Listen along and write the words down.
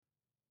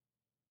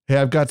Hey,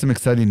 I've got some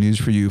exciting news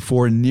for you.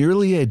 For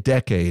nearly a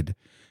decade,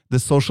 the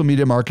Social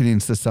Media Marketing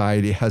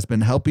Society has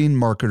been helping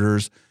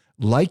marketers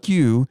like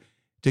you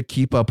to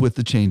keep up with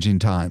the changing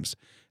times.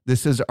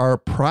 This is our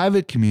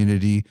private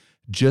community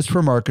just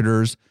for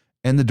marketers,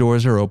 and the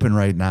doors are open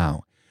right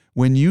now.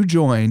 When you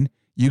join,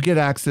 you get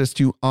access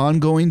to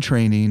ongoing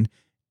training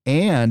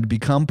and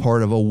become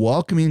part of a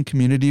welcoming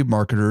community of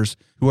marketers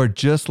who are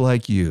just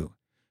like you.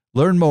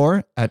 Learn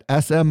more at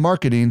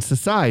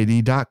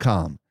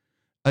smmarketingsociety.com.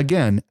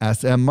 Again,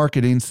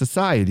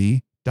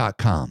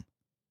 smmarketingsociety.com.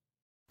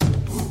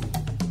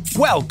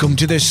 Welcome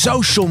to the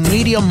Social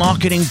Media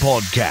Marketing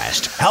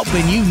Podcast,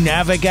 helping you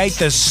navigate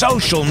the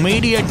social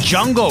media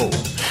jungle.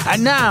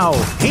 And now,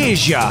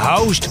 here's your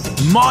host,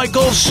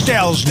 Michael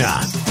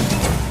Stelzner.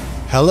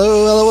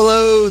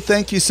 Hello.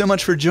 Thank you so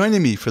much for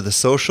joining me for the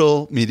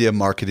Social Media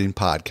Marketing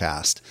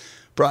Podcast,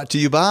 brought to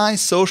you by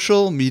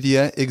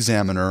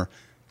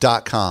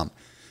socialmediaexaminer.com.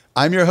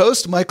 I'm your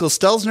host, Michael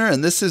Stelzner,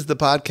 and this is the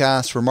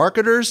podcast for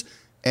marketers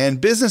and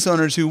business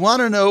owners who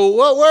want to know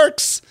what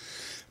works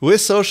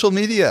with social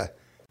media.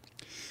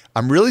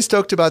 I'm really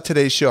stoked about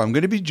today's show. I'm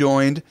going to be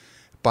joined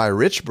by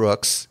Rich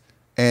Brooks,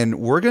 and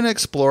we're going to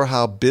explore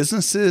how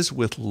businesses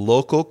with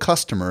local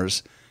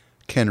customers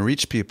can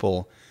reach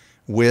people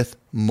with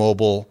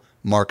mobile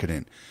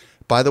marketing.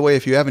 By the way,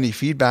 if you have any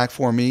feedback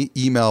for me,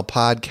 email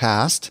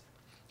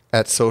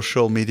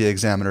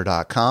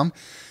podcast@socialmediaexaminer.com.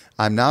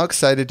 I'm now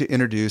excited to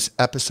introduce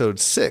episode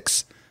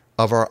 6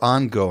 of our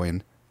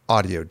ongoing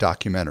audio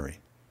documentary.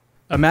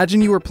 Imagine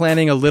you were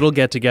planning a little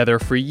get-together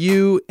for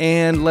you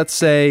and, let's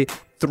say,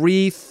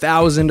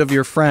 3,000 of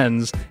your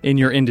friends in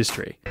your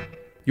industry.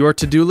 Your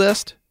to-do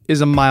list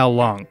is a mile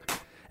long,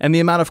 and the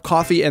amount of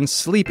coffee and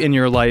sleep in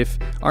your life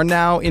are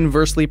now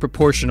inversely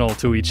proportional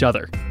to each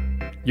other.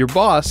 Your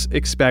boss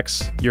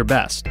expects your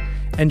best,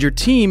 and your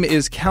team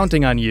is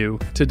counting on you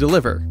to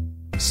deliver.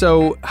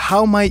 So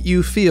how might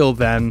you feel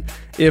then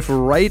if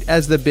right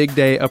as the big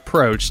day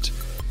approached,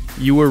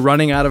 you were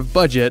running out of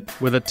budget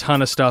with a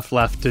ton of stuff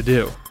left to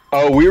do?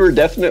 Oh, we were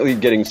definitely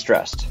getting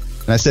stressed.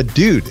 And I said,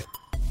 dude,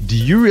 do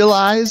you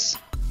realize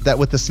that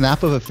with the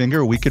snap of a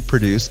finger, we could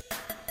produce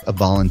a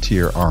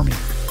volunteer army?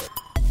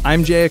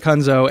 I'm Jay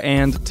Acunzo,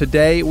 and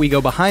today we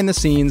go behind the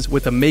scenes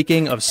with the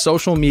making of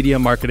social media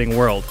marketing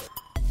world.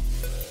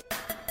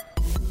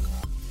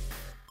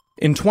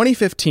 In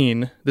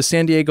 2015, the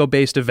San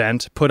Diego-based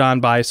event put on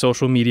by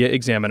Social Media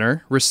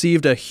Examiner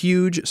received a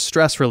huge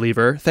stress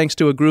reliever thanks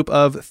to a group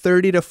of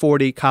 30 to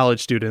 40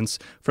 college students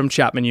from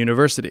Chapman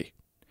University.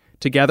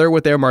 Together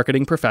with their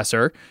marketing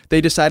professor,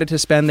 they decided to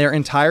spend their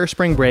entire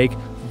spring break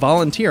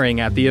volunteering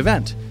at the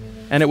event,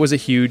 and it was a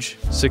huge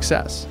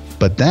success.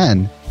 But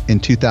then, in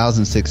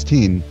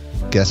 2016,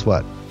 guess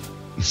what?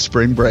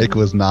 Spring break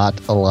was not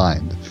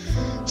aligned.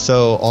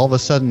 So all of a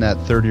sudden, that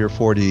 30 or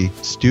 40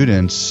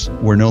 students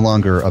were no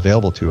longer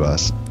available to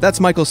us. That's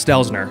Michael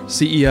Stelzner,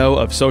 CEO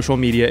of Social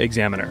Media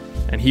Examiner,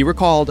 and he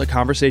recalled a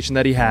conversation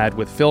that he had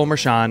with Phil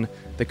Mershon,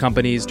 the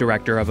company's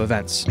director of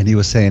events. And he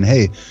was saying,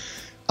 hey,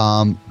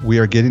 we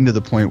are getting to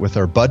the point with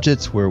our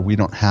budgets where we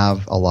don't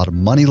have a lot of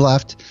money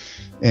left,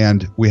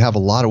 and we have a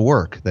lot of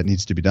work that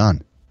needs to be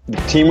done. The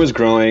team was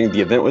growing. The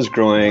event was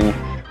growing.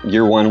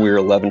 Year 1, we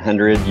were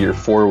 1,100. Year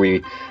 4,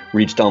 we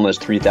reached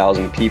almost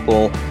 3,000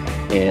 people,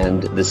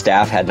 and the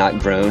staff had not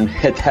grown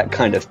at that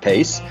kind of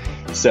pace.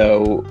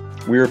 So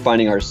we were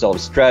finding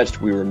ourselves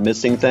stretched. We were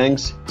missing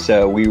things.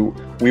 So we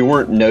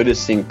weren't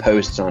noticing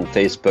posts on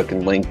Facebook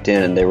and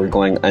LinkedIn, and they were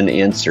going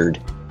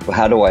unanswered. Well,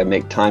 how do I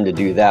make time to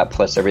do that,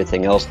 plus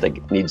everything else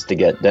that needs to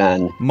get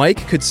done?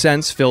 Mike could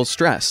sense Phil's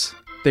stress.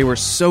 They were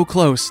so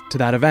close to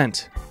that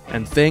event,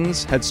 and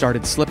things had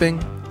started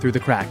slipping through the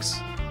cracks.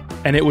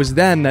 And it was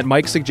then that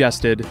Mike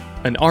suggested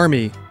an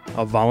army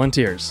of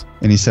volunteers.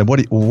 And he said,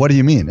 what do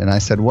you mean? And I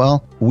said,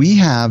 well, we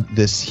have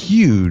this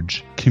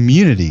huge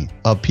community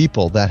of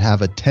people that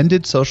have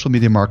attended social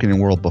media marketing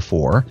world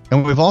before.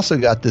 And we've also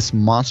got this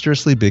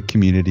monstrously big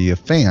community of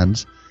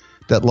fans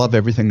that love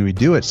everything we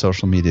do at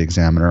Social Media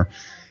Examiner.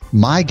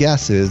 My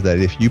guess is that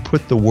if you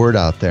put the word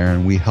out there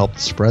and we helped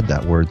spread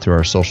that word through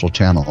our social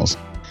channels,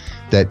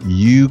 that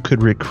you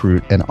could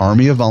recruit an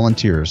army of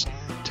volunteers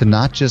to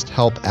not just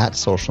help at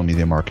Social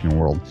Media Marketing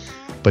World,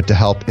 but to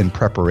help in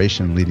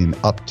preparation leading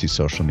up to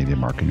Social Media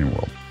Marketing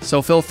World.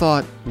 So Phil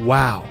thought,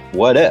 wow.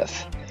 What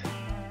if?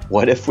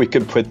 What if we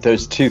could put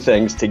those two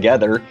things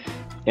together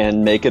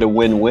and make it a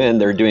win-win?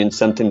 They're doing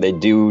something they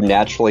do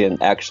naturally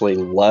and actually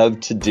love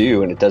to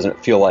do, and it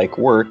doesn't feel like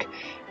work,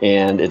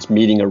 and it's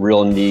meeting a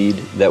real need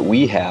that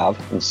we have.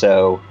 And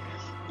so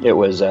it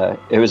was a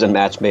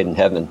match made in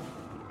heaven.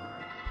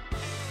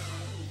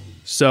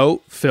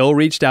 So Phil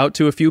reached out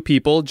to a few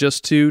people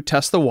just to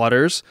test the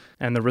waters,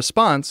 and the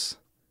response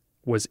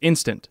was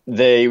instant.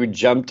 They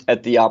jumped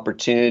at the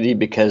opportunity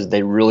because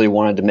they really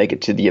wanted to make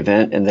it to the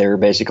event, and they were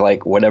basically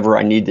like, whatever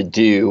I need to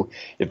do,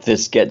 if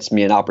this gets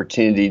me an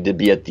opportunity to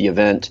be at the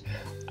event,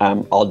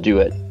 I'll do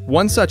it.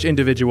 One such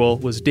individual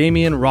was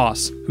Damian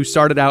Ross, who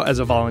started out as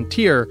a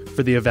volunteer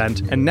for the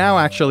event and now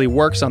actually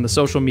works on the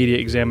Social Media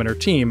Examiner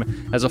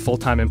team as a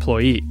full-time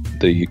employee.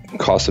 The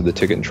cost of the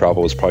ticket and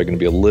travel was probably going to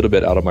be a little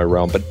bit out of my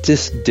realm, but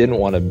just didn't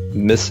want to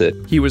miss it.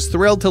 He was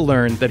thrilled to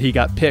learn that he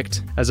got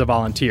picked as a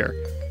volunteer.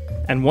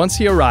 And once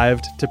he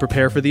arrived to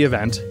prepare for the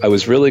event, I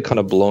was really kind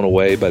of blown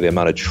away by the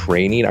amount of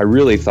training. I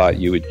really thought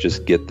you would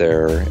just get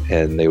there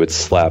and they would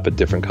slap a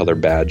different color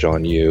badge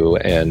on you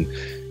and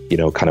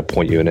kind of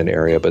point you in an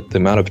area, but the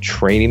amount of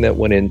training that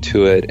went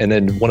into it. And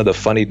then one of the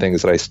funny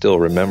things that I still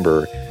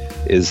remember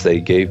is they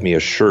gave me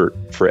a shirt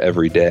for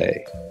every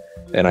day.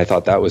 And I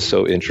thought that was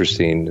so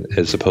interesting,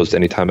 as opposed to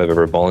any time I've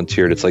ever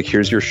volunteered. It's like,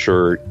 here's your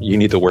shirt. You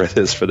need to wear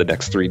this for the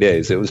next 3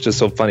 days. It was just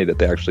so funny that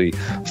they actually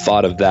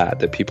thought of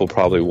that people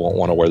probably won't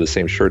want to wear the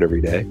same shirt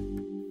every day.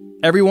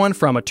 Everyone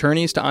from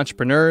attorneys to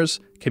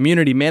entrepreneurs,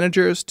 community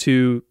managers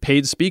to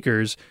paid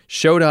speakers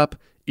showed up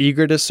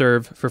eager to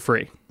serve for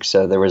free.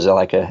 So there was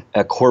like a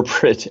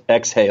corporate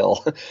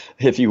exhale,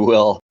 if you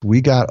will. We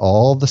got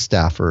all the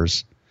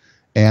staffers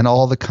and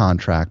all the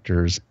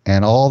contractors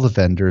and all the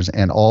vendors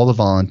and all the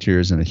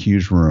volunteers in a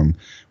huge room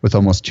with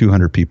almost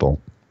 200 people.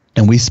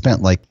 And we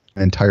spent like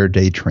an entire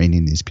day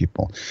training these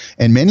people.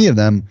 And many of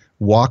them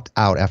walked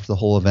out after the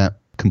whole event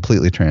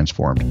completely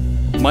transformed.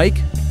 Mike,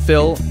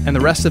 Phil, and the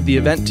rest of the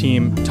event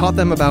team taught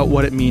them about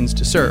what it means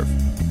to serve.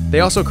 They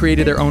also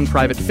created their own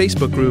private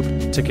Facebook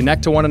group to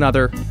connect to one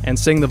another and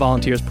sing the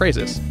volunteers'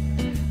 praises.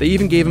 They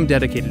even gave them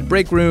dedicated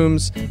break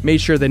rooms,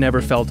 made sure they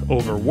never felt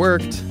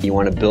overworked. You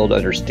want to build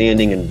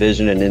understanding and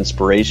vision and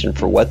inspiration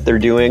for what they're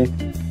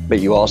doing, but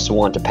you also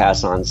want to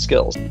pass on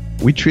skills.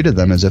 We treated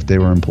them as if they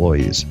were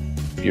employees.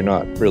 You're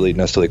not really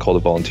necessarily called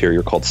a volunteer,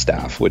 you're called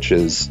staff, which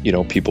is,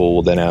 people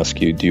will then ask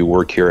you, do you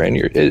work here? And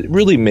it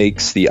really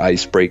makes the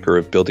icebreaker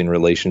of building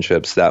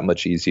relationships that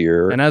much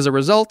easier. And as a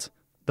result,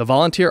 the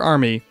volunteer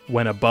army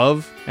went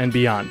above and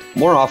beyond.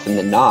 More often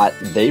than not,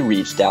 they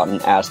reached out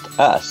and asked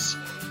us,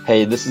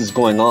 hey, this is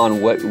going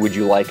on, what would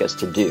you like us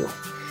to do?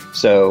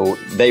 So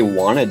they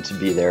wanted to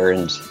be there,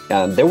 and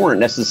they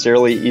weren't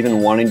necessarily even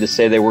wanting to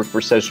say they worked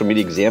for Social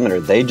Media Examiner.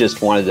 They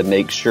just wanted to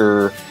make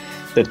sure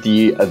that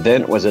the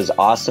event was as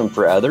awesome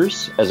for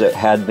others as it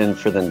had been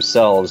for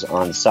themselves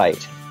on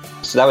site.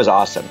 So that was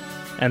awesome.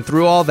 And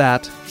through all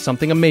that,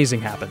 something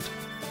amazing happened.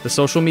 The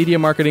Social Media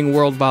Marketing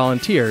World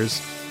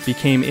volunteers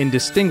became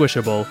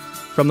indistinguishable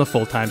from the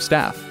full-time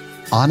staff.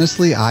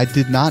 Honestly, I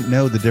did not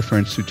know the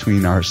difference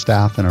between our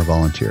staff and our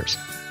volunteers.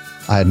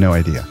 I had no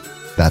idea.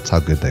 That's how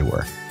good they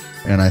were.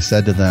 And I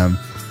said to them,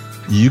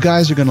 you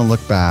guys are going to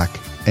look back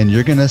and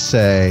you're going to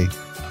say,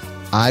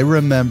 I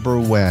remember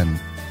when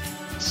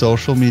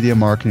Social Media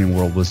Marketing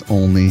World was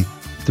only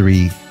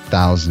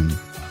 3,000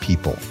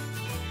 people.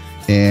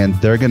 And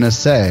they're going to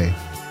say,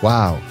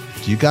 wow,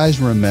 do you guys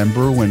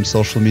remember when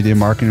Social Media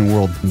Marketing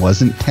World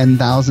wasn't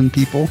 10,000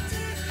 people?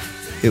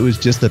 It was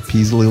just a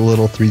peasly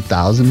little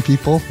 3,000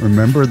 people.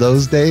 Remember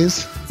those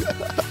days?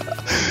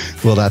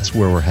 Well, that's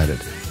where we're headed.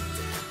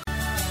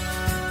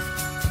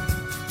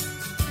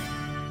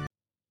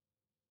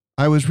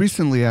 I was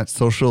recently at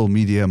Social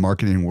Media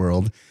Marketing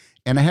World,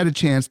 and I had a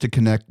chance to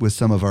connect with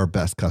some of our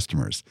best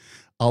customers.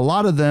 A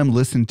lot of them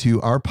listen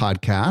to our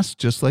podcast,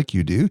 just like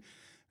you do.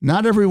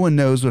 Not everyone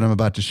knows what I'm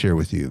about to share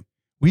with you.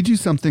 We do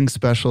something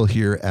special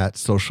here at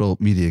Social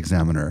Media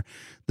Examiner.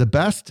 The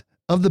best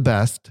of the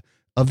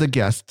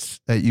guests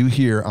that you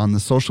hear on the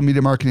Social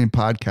Media Marketing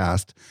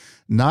Podcast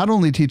not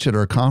only teach at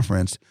our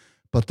conference,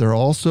 but they're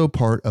also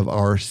part of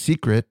our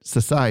secret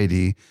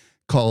society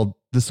called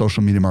the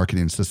Social Media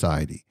Marketing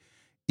Society.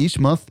 Each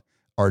month,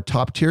 our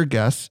top tier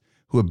guests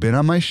who have been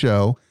on my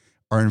show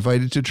are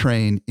invited to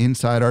train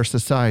inside our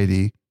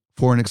society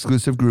for an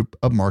exclusive group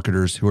of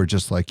marketers who are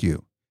just like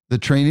you. The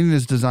training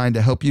is designed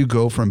to help you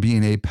go from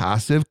being a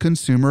passive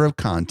consumer of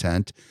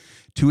content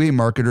to a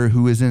marketer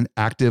who is in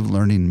active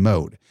learning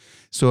mode.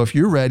 So if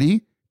you're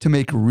ready to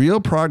make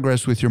real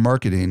progress with your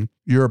marketing,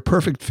 you're a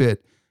perfect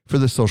fit for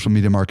the Social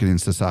Media Marketing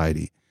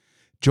Society.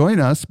 Join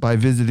us by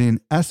visiting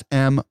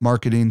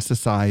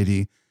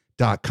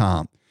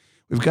smmarketingsociety.com.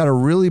 We've got a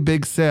really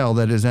big sale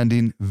that is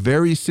ending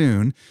very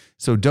soon,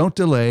 so don't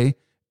delay.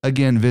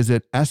 Again,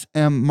 visit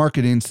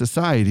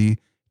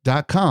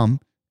smmarketingsociety.com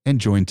and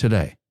join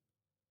today.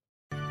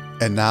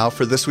 And now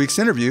for this week's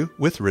interview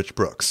with Rich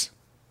Brooks.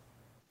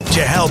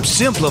 To help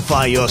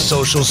simplify your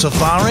social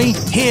safari,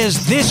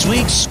 here's this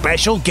week's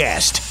special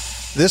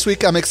guest. This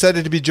week, I'm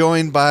excited to be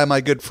joined by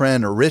my good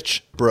friend,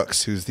 Rich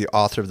Brooks, who's the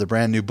author of the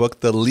brand new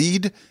book, The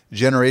Lead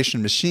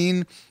Generation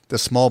Machine, the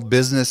Small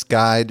Business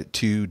Guide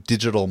to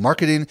Digital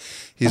Marketing.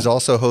 He's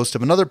also host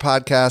of another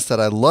podcast that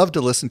I love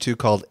to listen to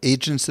called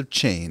Agents of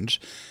Change.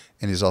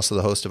 And he's also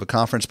the host of a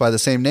conference by the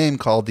same name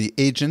called the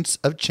Agents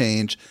of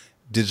Change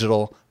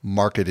Digital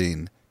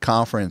Marketing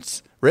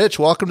Conference. Rich,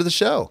 welcome to the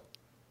show.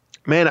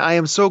 Man, I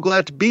am so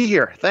glad to be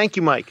here. Thank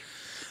you, Mike.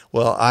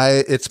 Well,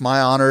 it's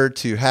my honor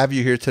to have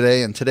you here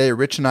today. And today,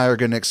 Rich and I are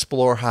going to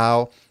explore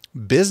how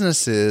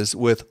businesses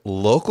with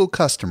local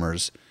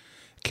customers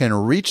can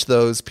reach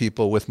those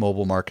people with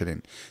mobile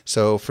marketing.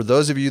 So for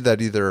those of you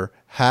that either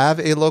have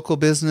a local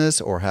business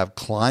or have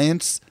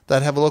clients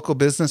that have a local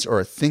business or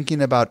are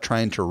thinking about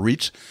trying to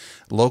reach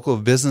local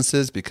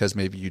businesses because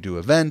maybe you do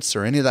events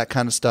or any of that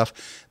kind of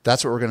stuff,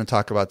 that's what we're going to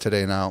talk about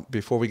today. Now,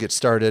 before we get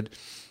started,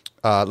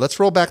 let's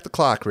roll back the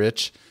clock,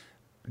 Rich.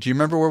 Do you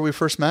remember where we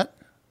first met?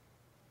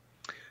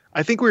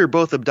 I think we were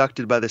both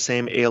abducted by the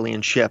same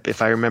alien ship,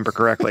 if I remember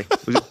correctly.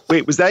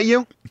 Wait, was that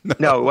you?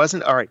 No, it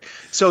wasn't? All right.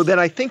 So then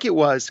I think it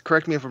was,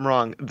 correct me if I'm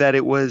wrong, that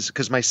it was,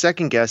 because my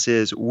second guess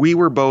is we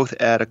were both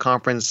at a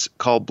conference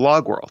called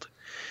Blog World.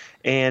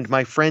 And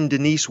my friend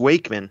Denise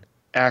Wakeman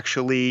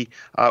actually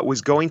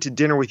was going to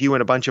dinner with you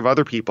and a bunch of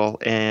other people,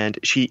 and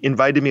she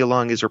invited me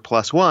along as her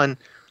plus one.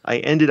 I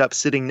ended up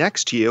sitting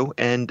next to you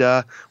and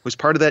was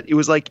part of that. It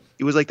was like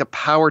the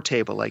power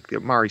table. Like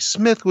Mari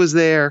Smith was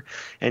there,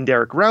 and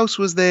Derek Rouse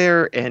was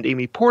there, and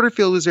Amy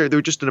Porterfield was there. They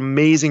were just an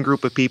amazing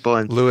group of people.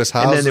 And Lewis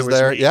Howes was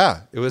there.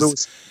 Yeah, it was.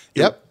 Lewis,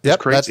 yep.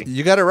 Crazy.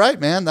 You got it right,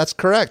 man. That's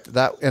correct.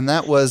 That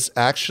was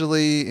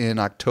actually in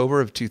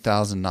October of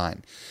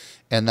 2009,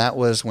 and that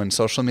was when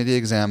Social Media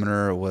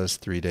Examiner was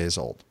 3 days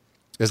old.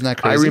 Isn't that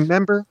crazy?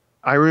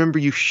 I remember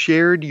you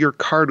shared your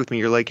card with me.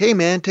 You're like, "Hey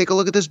man, take a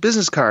look at this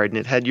business card." And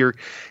it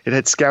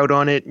had Scout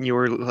on it, and you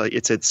were like,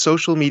 it said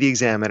Social Media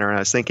Examiner. And I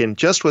was thinking,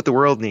 just what the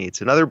world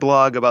needs. Another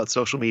blog about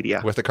social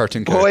media. With a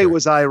cartoon character. Boy,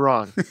 was I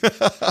wrong.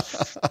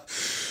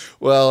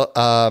 Well,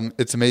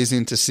 it's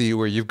amazing to see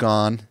where you've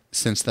gone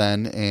since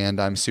then, and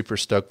I'm super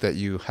stoked that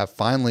you have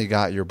finally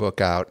got your book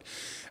out.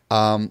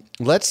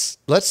 Let's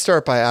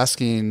start by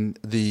asking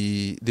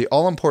the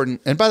all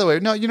important. And by the way,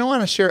 no, I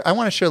want to share a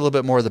little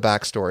bit more of the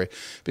backstory,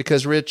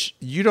 because Rich,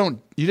 you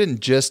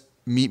didn't just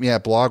meet me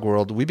at Blog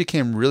World. We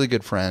became really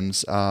good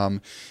friends.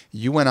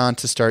 You went on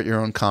to start your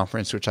own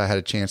conference, which I had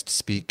a chance to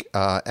speak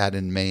at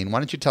in Maine. Why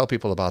don't you tell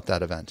people about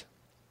that event?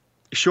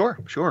 Sure.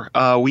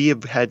 We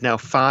have had now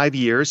 5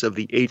 years of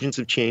the Agents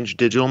of Change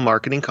Digital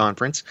Marketing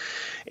Conference,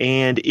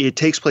 and it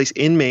takes place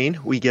in Maine.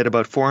 We get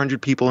about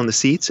 400 people in the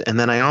seats, and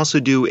then I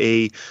also do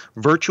a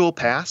virtual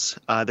pass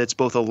that's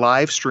both a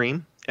live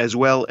stream as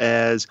well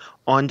as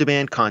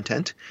on-demand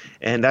content,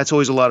 and that's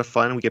always a lot of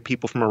fun. We get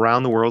people from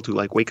around the world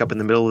who wake up in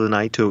the middle of the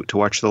night to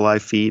watch the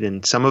live feed,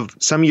 and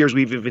some years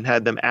we've even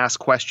had them ask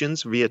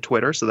questions via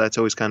Twitter, so that's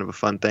always kind of a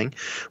fun thing.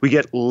 We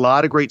get a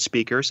lot of great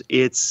speakers.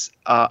 It's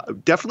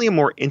definitely a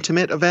more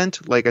intimate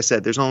event. Like I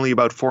said, there's only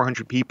about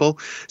 400 people,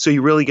 so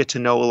you really get to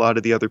know a lot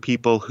of the other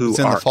people who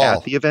are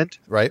at the event.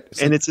 Right?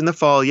 And it's in the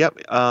fall, yep.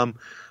 I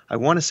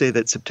want to say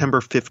that September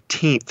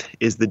 15th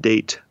is the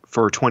date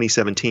for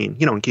 2017,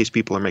 in case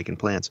people are making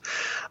plans.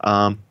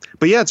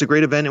 But yeah, it's a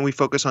great event, and we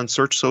focus on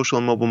search, social,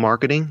 and mobile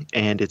marketing,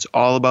 and it's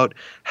all about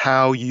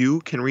how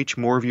you can reach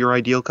more of your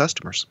ideal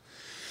customers.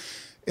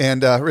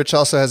 And Rich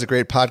also has a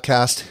great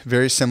podcast,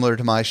 very similar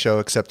to my show,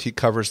 except he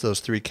covers those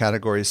 3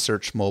 categories: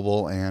 search,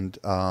 mobile, and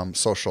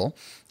social,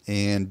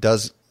 and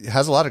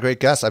has a lot of great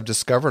guests. I've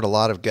discovered a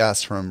lot of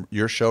guests from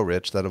your show,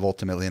 Rich, that have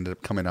ultimately ended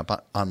up coming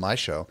up on my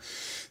show.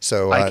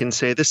 So I can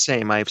say the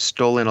same. I've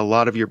stolen a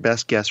lot of your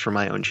best guests from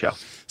my own show.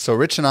 So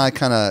Rich and I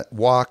kind of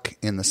walk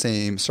in the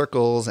same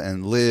circles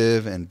and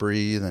live and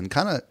breathe and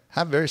kind of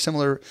have very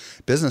similar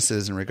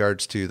businesses in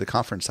regards to the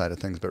conference side of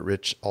things. But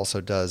Rich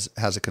also has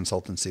a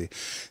consultancy.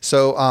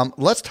 So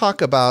let's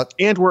talk about...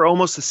 And we're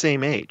almost the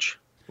same age.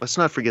 Let's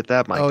not forget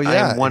that, Mike. Oh, yeah.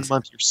 I am 1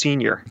 month your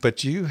senior.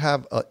 But you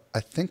have,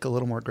 I think, a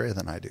little more gray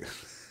than I do.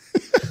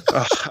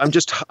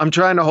 I'm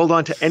trying to hold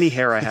on to any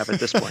hair I have at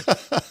this point.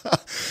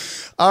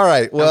 All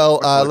right. Well,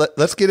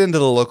 let's get into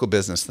the local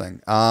business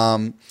thing.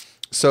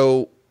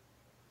 So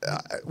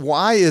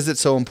why is it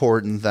so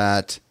important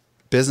that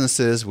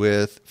businesses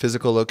with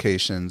physical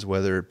locations,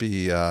 whether it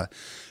be a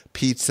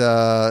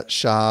pizza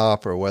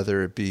shop or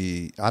whether it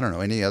be,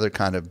 any other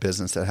kind of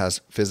business that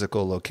has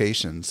physical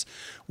locations,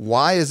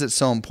 why is it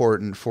so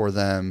important for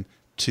them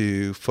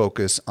to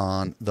focus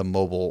on the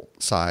mobile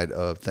side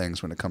of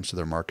things when it comes to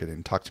their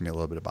marketing? Talk to me a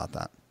little bit about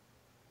that.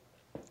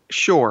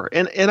 Sure.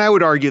 And I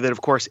would argue that,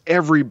 of course,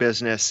 every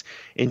business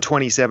in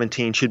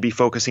 2017 should be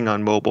focusing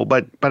on mobile.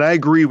 But I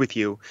agree with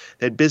you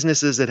that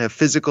businesses that have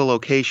physical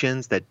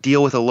locations, that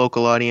deal with a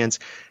local audience,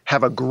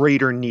 have a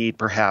greater need,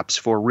 perhaps,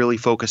 for really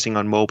focusing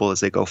on mobile as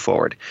they go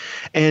forward.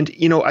 And,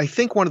 I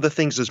think one of the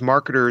things as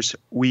marketers,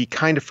 we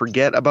kind of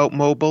forget about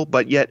mobile,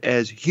 but yet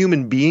as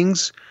human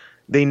beings,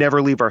 they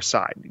never leave our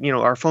side.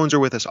 Our phones are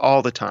with us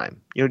all the time.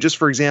 Just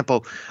for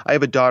example, I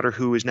have a daughter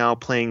who is now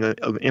playing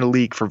in a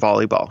league for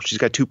volleyball. She's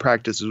got 2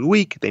 practices a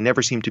week. They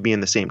never seem to be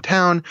in the same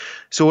town.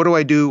 So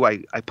what do?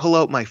 I pull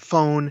out my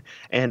phone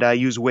and I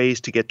use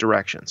Waze to get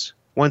directions.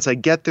 Once I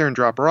get there and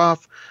drop her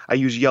off, I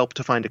use Yelp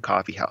to find a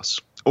coffee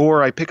house.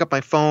 Or I pick up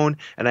my phone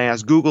and I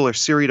ask Google or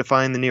Siri to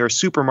find the nearest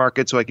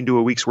supermarket so I can do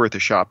a week's worth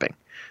of shopping.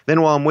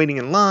 Then while I'm waiting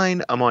in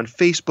line, I'm on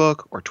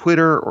Facebook or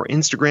Twitter or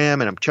Instagram,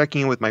 and I'm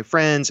checking in with my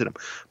friends and I'm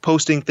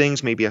posting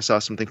things. Maybe I saw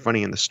something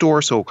funny in the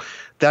store, so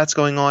that's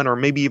going on, or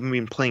maybe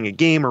even playing a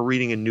game or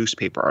reading a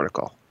newspaper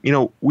article.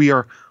 We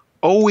are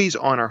always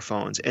on our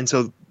phones. And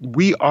so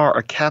we are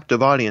a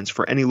captive audience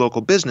for any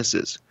local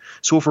businesses.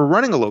 So if we're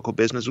running a local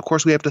business, of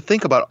course, we have to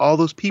think about all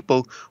those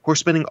people who are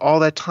spending all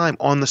that time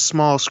on the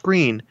small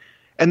screen,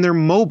 and they're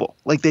mobile.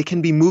 Like, they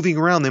can be moving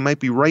around. They might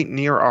be right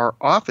near our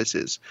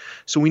offices.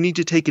 So we need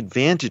to take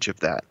advantage of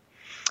that.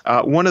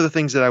 One of the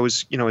things that I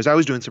was, as I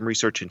was doing some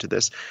research into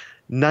this,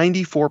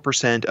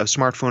 94% of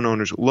smartphone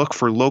owners look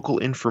for local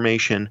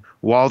information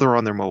while they're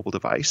on their mobile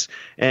device.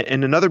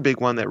 And another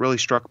big one that really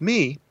struck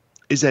me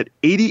is that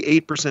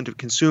 88% of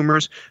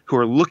consumers who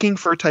are looking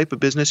for a type of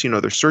business,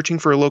 they're searching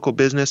for a local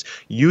business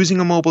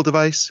using a mobile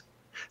device,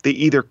 they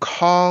either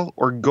call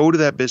or go to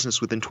that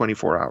business within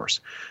 24 hours.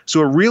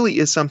 So it really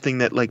is something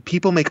that, like,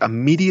 people make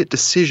immediate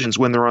decisions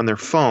when they're on their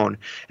phone,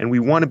 and we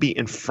want to be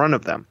in front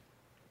of them.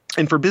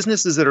 And for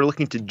businesses that are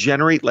looking to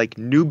generate like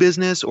new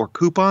business or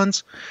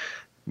coupons,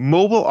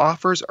 mobile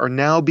offers are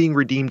now being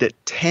redeemed at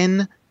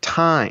 10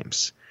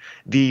 times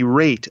the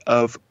rate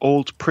of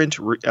old print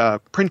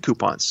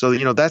coupons.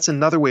 So, that's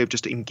another way of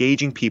just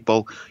engaging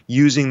people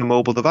using the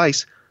mobile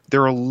device.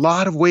 There are a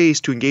lot of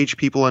ways to engage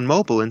people on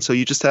mobile, and so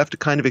you just have to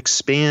kind of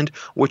expand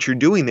what you're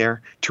doing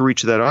there to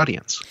reach that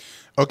audience.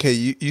 Okay,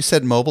 you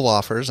said mobile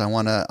offers. I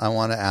want to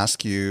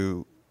ask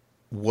you,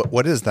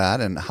 what is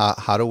that, and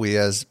how do we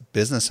as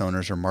business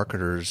owners or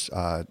marketers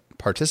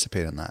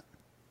participate in that?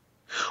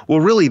 Well,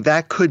 really,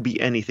 that could be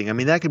anything. I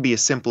mean, that could be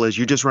as simple as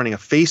you're just running a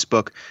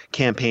Facebook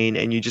campaign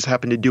and you just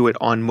happen to do it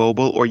on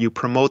mobile, or you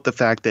promote the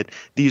fact that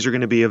these are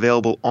going to be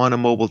available on a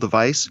mobile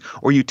device,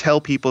 or you tell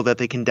people that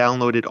they can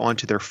download it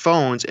onto their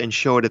phones and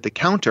show it at the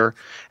counter,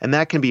 and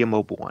that can be a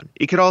mobile one.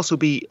 It could also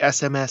be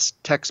SMS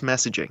text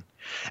messaging.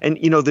 And,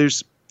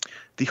 there's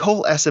the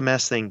whole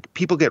SMS thing.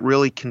 People get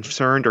really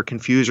concerned or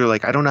confused, or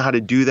like, I don't know how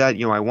to do that.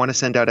 I want to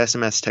send out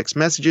SMS text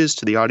messages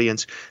to the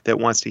audience that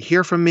wants to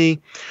hear from me.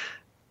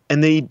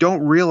 And they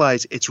don't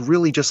realize it's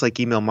really just like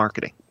email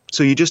marketing.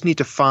 So you just need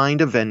to find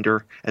a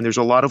vendor, and there's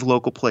a lot of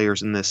local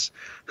players in this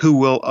who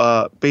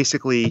will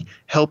basically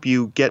help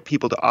you get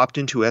people to opt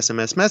into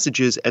SMS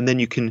messages, and then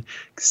you can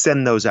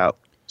send those out.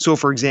 So,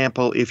 for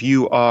example, if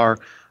you are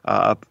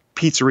a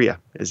pizzeria,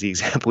 as the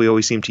example we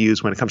always seem to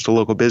use when it comes to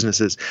local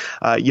businesses,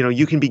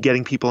 you can be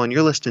getting people on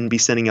your list and be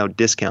sending out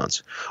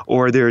discounts.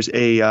 Or there's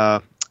a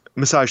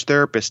massage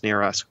therapist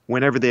near us.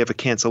 Whenever they have a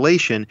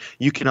cancellation,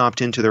 you can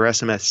opt into their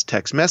SMS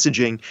text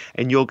messaging,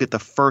 and you'll get the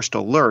first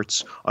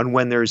alerts on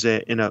when there's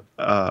a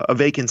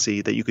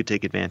vacancy that you could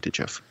take advantage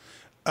of.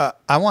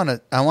 I want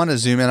to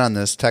zoom in on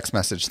this text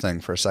message thing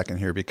for a second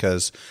here,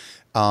 because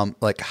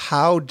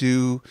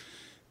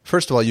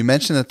first of all, you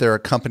mentioned that there are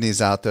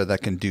companies out there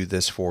that can do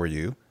this for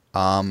you.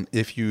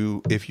 If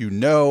you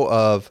know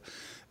of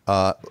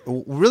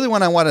really,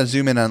 when I want to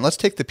zoom in on, let's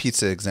take the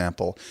pizza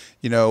example.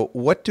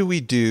 What do we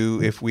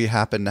do if we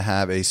happen to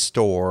have a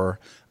store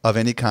of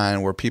any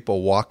kind where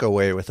people walk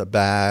away with a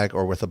bag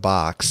or with a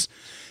box?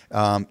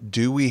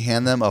 Do we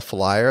hand them a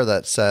flyer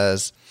that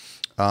says,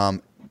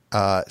 send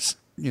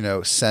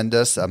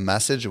us a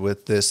message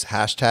with this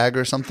hashtag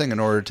or something in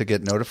order to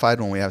get notified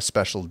when we have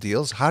special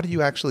deals? How do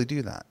you actually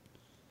do that?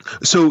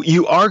 So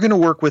you are going to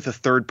work with a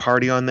third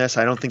party on this.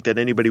 I don't think that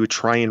anybody would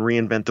try and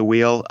reinvent the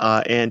wheel.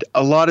 And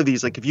a lot of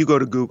these, like if you go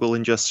to Google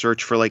and just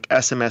search for like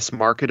SMS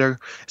marketer,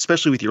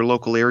 especially with your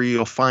local area,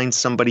 you'll find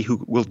somebody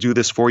who will do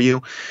this for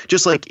you.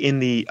 Just like in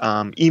the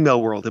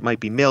email world, it might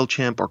be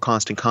MailChimp or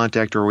Constant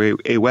Contact or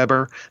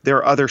Aweber. There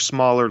are other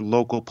smaller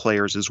local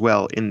players as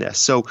well in this.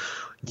 So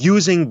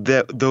using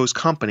those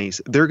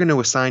companies, they're going to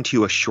assign to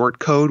you a short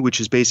code,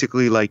 which is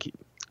basically like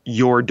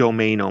your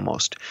domain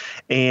almost.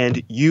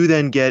 And you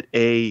then get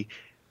and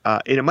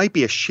it might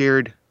be a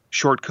shared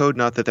short code,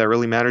 not that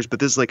really matters, but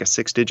this is like a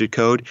 6-digit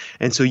code.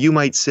 And so you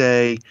might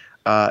say,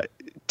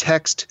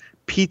 text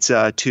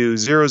pizza to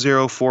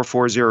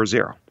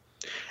 004400.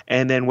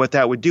 And then what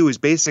that would do is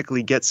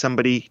basically get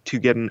somebody to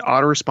get an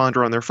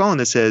autoresponder on their phone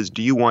that says,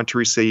 do you want to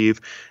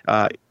receive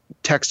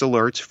text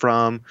alerts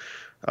from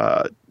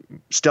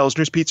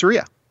Stelzner's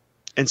Pizzeria?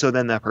 And so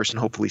then that person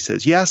hopefully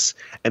says yes.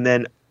 And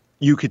then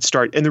you could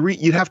start, and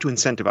you'd have to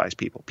incentivize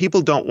people.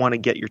 People don't want to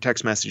get your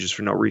text messages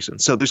for no reason.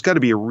 So there's got to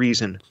be a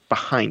reason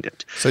behind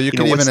it. So you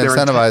can even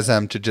incentivize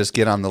them to just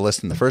get on the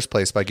list in the first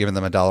place by giving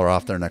them $1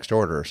 off their next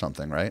order or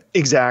something, right?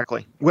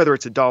 Exactly. Whether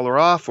it's $1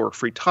 off or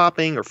free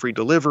topping or free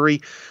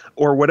delivery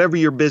or whatever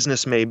your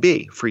business may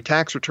be, free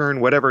tax return,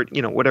 whatever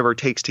it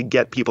takes to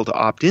get people to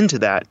opt into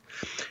that.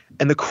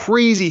 And the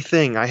crazy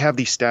thing, I have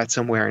these stats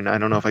somewhere, and I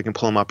don't know if I can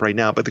pull them up right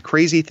now, but the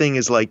crazy thing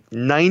is like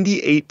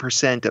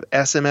 98% of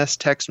SMS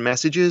text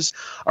messages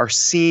are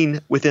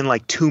seen within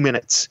like 2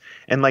 minutes.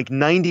 And like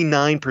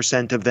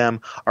 99% of them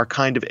are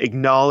kind of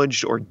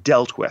acknowledged or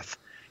dealt with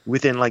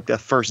within like the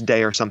first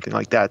day or something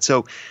like that.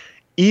 So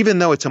even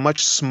though it's a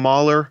much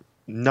smaller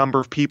number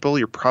of people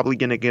you're probably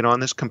going to get on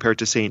this compared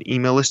to, say, an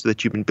email list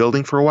that you've been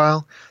building for a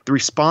while, the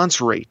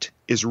response rate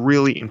is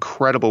really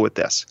incredible with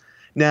this.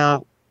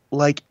 Now,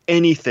 like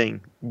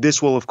anything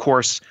this will, of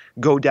course,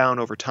 go down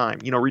over time.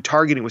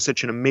 Retargeting was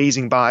such an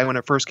amazing buy when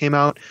it first came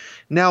out.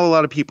 Now a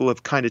lot of people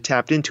have kind of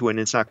tapped into it, and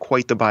it's not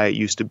quite the buy it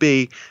used to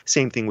be.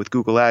 Same thing with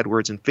Google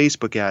AdWords and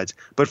Facebook ads.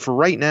 But for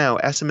right now,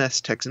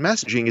 SMS text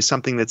messaging is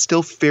something that's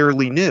still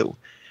fairly new.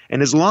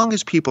 And as long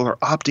as people are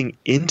opting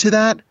into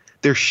that,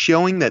 they're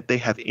showing that they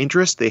have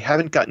interest. They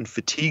haven't gotten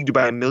fatigued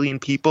by a million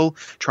people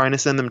trying to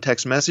send them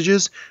text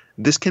messages.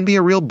 This can be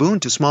a real boon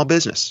to small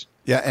business.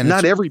 Yeah, and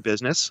not every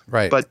business,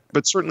 right?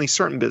 But certainly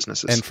certain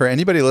businesses. And for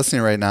anybody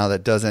listening right now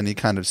that does any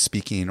kind of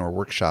speaking or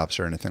workshops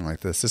or anything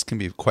like this can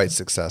be quite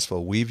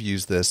successful. We've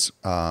used this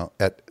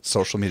at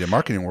Social Media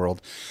Marketing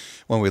World.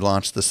 When we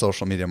launched the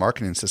Social Media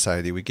Marketing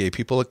Society, we gave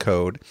people a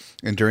code,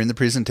 and during the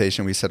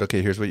presentation, we said,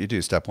 "Okay, here's what you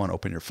do. Step 1,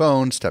 open your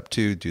phone. Step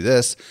 2, do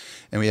this."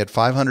 And we had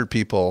 500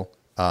 people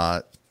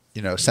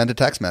send a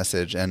text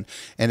message, and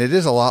it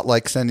is a lot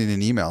like sending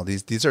an email.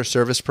 These are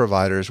service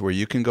providers where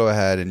you can go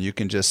ahead and you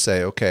can just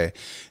say, okay,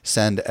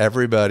 send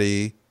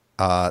everybody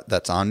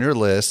that's on your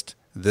list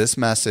this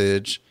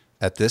message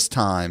at this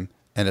time,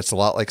 and it's a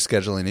lot like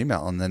scheduling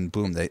email. And then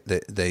boom,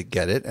 they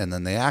get it, and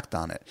then they act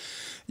on it.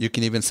 You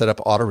can even set up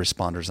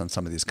autoresponders on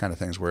some of these kind of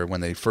things where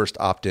when they first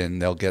opt in,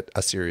 they'll get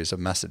a series of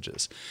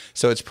messages.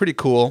 So it's pretty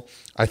cool.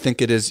 I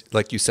think it is,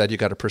 like you said, you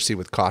got to proceed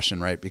with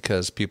caution, right?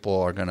 Because people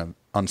are going to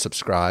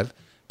unsubscribe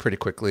pretty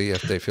quickly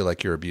if they feel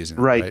like you're abusing it,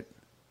 right?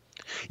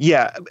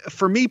 Yeah.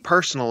 For me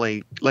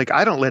personally,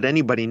 I don't let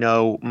anybody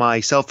know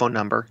my cell phone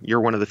number. You're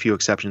one of the few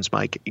exceptions,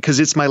 Mike, because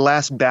it's my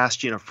last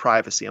bastion of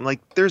privacy. I'm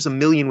like, there's a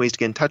million ways to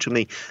get in touch with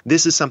me.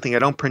 This is something I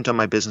don't print on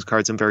my business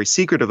cards. I'm very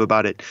secretive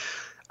about it.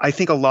 I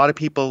think a lot of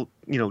people,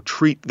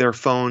 treat their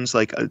phones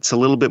like it's a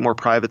little bit more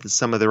private than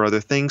some of their other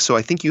things. So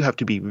I think you have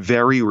to be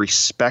very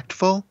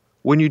respectful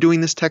when you're doing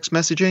this text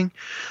messaging.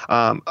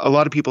 A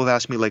lot of people have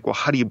asked me, well,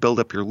 how do you build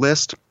up your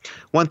list?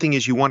 One thing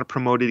is you want to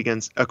promote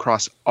it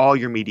across all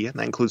your media, and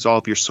that includes all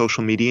of your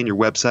social media and your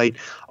website.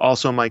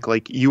 Also, Mike,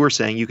 like you were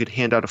saying, you could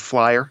hand out a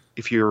flyer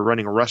if you're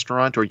running a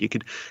restaurant, or you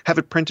could have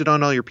it printed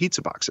on all your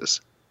pizza boxes.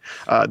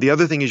 The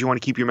other thing is you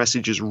want to keep your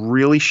messages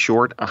really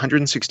short.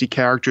 160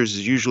 characters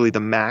is usually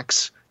the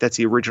max. That's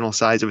the original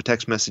size of a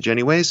text message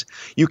anyways.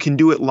 You can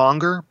do it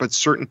longer, but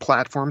certain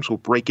platforms will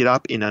break it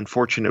up in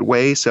unfortunate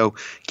ways. So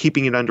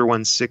keeping it under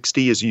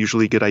 160 is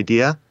usually a good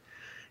idea.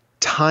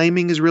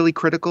 Timing is really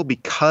critical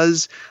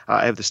because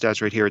I have the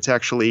stats right here. It's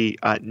actually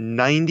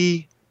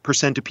 90%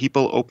 of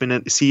people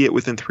see it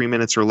within 3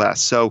 minutes or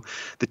less. So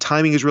the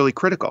timing is really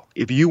critical.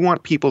 If you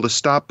want people to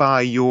stop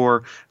by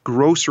your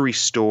grocery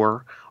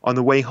store on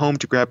the way home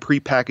to grab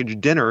prepackaged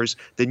dinners,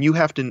 then you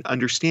have to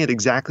understand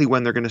exactly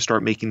when they're going to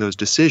start making those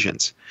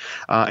decisions.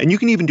 And you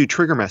can even do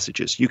trigger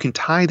messages. You can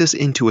tie this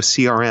into a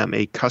CRM,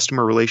 a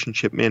customer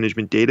relationship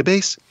management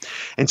database.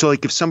 And so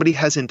if somebody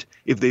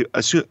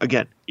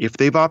if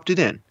they've opted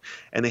in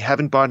and they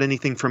haven't bought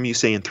anything from you,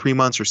 say in 3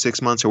 months or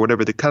 6 months or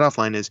whatever the cutoff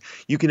line is,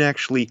 you can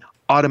actually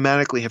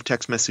automatically have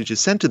text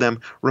messages sent to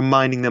them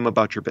reminding them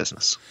about your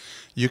business.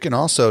 You can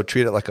also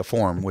treat it like a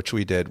form, which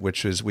we did,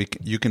 which is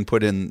you can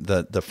put in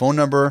the phone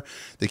number,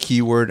 the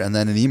keyword, and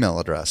then an email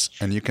address.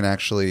 And you can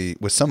actually,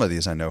 with some of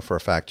these, I know for a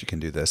fact you can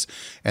do this.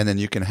 And then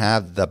you can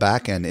have the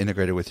back end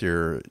integrated with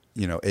your,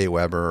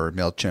 Aweber or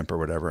MailChimp or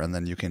whatever, and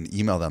then you can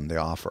email them the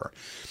offer.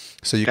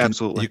 So you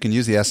can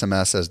use the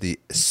SMS as the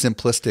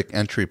simplistic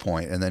entry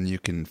point, and then you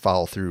can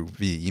follow through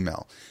via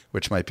email,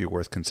 which might be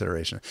worth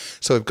consideration.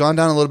 So we've gone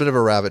down a little bit of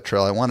a rabbit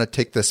trail. I want to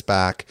take this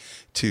back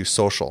to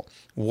social.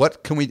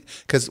 What can we?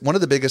 Because one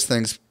of the biggest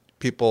things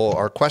people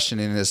are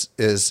questioning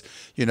is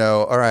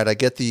all right, I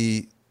get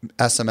the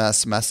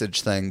SMS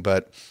message thing,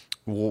 but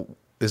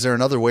is there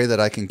another way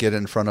that I can get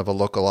in front of a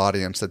local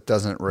audience that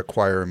doesn't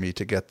require me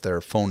to get their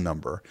phone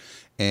number?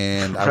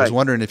 And I was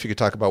wondering if you could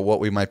talk about what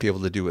we might be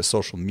able to do with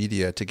social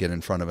media to get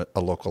in front of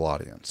a local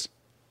audience.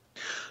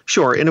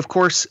 Sure. And of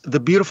course, the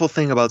beautiful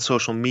thing about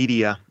social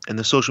media and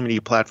the social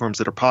media platforms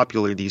that are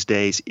popular these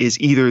days is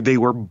either they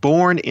were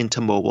born into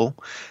mobile,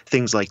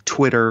 things like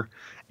Twitter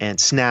and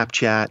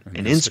Snapchat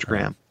and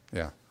Instagram.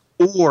 Yeah.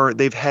 Or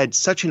they've had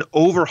such an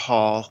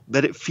overhaul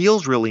that it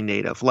feels really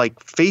native, like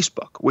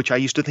Facebook, which I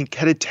used to think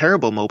had a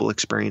terrible mobile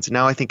experience.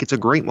 Now I think it's a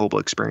great mobile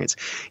experience.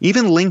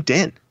 Even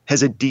LinkedIn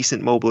has a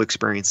decent mobile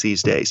experience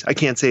these days. I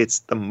can't say it's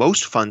the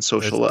most fun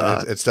social.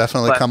 It's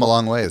definitely platform. Come a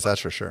long ways,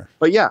 that's for sure.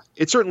 But yeah,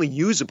 it's certainly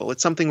usable.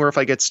 It's something where if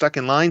I get stuck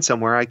in line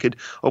somewhere, I could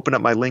open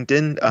up my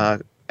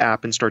LinkedIn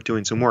app and start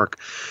doing some work.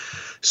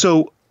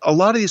 So a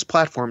lot of these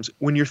platforms,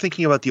 when you're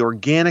thinking about the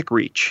organic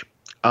reach,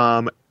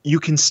 you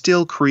can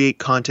still create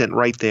content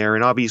right there.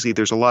 And obviously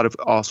there's a lot of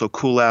also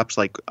cool apps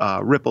like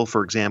Ripple,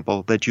 for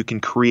example, that you can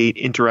create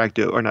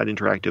interactive, or not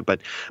interactive, but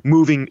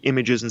moving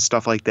images and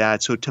stuff like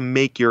that. So to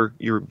make your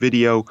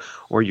video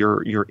or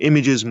your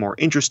images more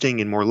interesting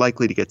and more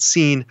likely to get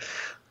seen.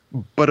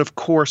 But of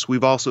course,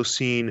 we've also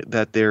seen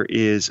that there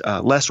is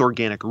less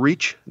organic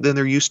reach than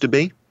there used to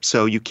be.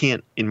 So you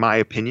can't, in my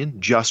opinion,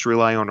 just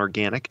rely on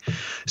organic.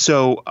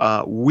 So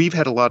we've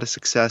had a lot of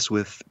success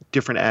with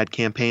different ad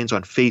campaigns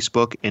on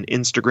Facebook and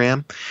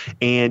Instagram.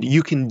 And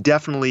you can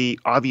definitely,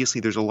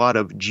 obviously, there's a lot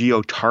of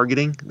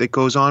geo-targeting that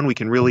goes on. We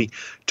can really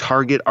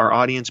target our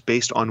audience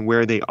based on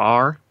where they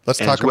are. Let's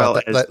talk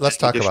about that. Let's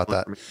talk about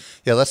that.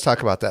 Yeah, let's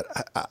talk about that.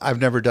 I've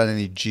never done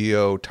any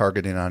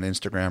geo-targeting on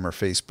Instagram or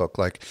Facebook.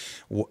 Like,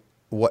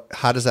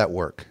 how does that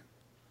work?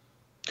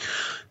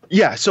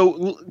 Yeah,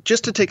 so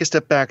just to take a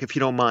step back, if you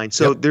don't mind.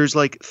 So there's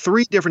like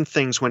 3 different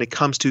things when it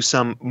comes to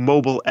some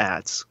mobile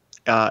ads,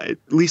 at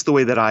least the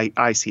way that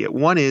I see it.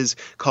 One is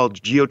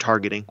called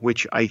geo-targeting,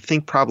 which I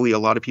think probably a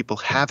lot of people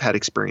have had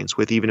experience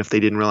with, even if they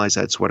didn't realize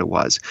that's what it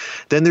was.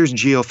 Then there's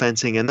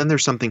geofencing, and then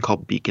there's something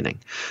called beaconing.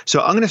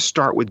 So I'm going to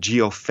start with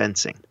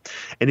geofencing.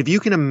 And if you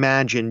can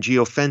imagine,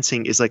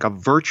 geofencing is like a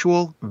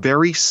virtual,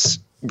 very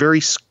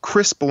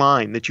crisp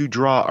line that you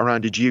draw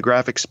around a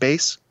geographic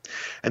space.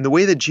 And the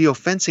way that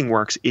geofencing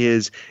works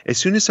is as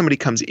soon as somebody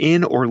comes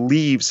in or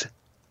leaves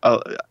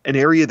an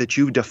area that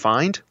you've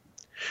defined,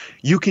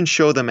 you can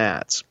show them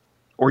ads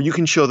or you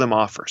can show them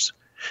offers.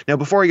 Now,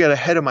 before I get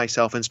ahead of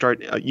myself and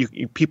start,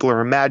 people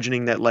are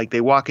imagining that like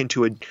they walk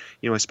into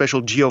a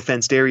special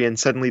geofenced area and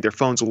suddenly their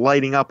phone's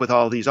lighting up with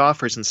all these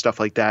offers and stuff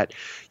like that.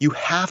 You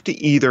have to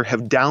either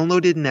have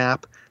downloaded an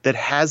app that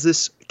has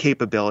this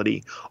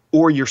capability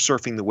or you're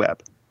surfing the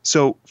web.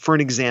 So for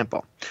an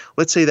example,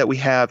 let's say that we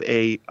have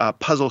a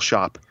puzzle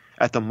shop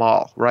at the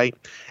mall, right?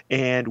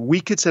 And we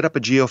could set up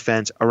a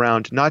geofence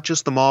around not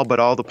just the mall, but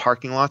all the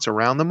parking lots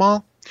around the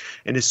mall.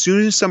 And as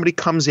soon as somebody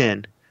comes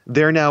in,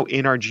 they're now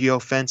in our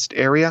geofenced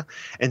area.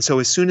 And so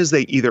as soon as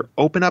they either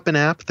open up an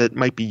app that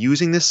might be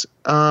using this,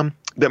 that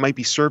might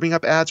be serving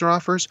up ads or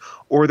offers,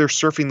 or they're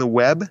surfing the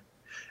web,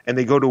 and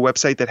they go to a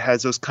website that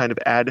has those kind of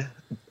ad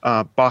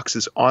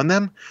boxes on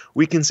them,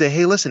 we can say,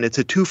 hey, listen, it's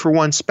a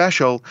 2-for-1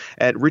 special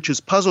at Rich's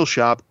Puzzle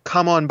Shop.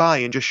 Come on by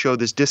and just show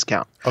this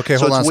discount. Okay,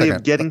 hold on a second. So it's a way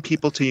of getting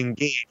people to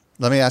engage.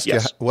 Let me ask you,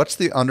 what's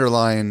the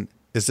underlying,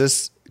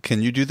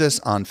 can you do this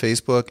on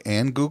Facebook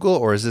and Google,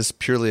 or is this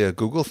purely a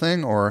Google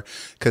thing? Or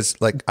because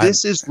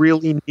this is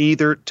really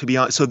neither, to be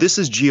honest. So this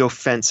is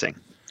geofencing.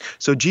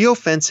 So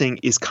geofencing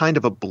is kind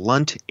of a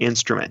blunt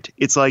instrument.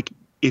 It's like,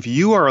 if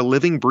you are a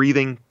living,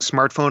 breathing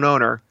smartphone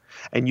owner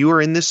and you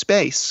are in this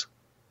space,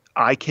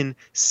 I can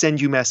send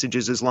you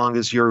messages as long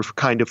as you're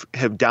kind of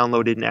have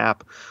downloaded an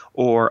app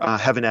or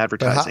have an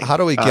advertising. How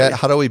do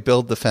we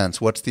build the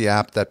fence? What's the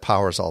app that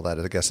powers all that?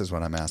 I guess is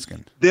what I'm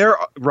asking. There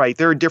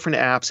are different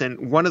apps,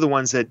 and one of the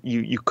ones that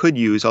you could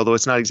use, although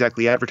it's not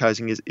exactly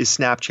advertising, is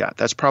Snapchat.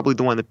 That's probably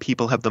the one that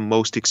people have the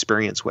most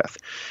experience with.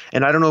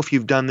 And I don't know if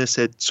you've done this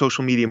at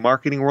Social Media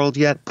Marketing World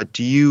yet, but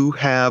do you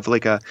have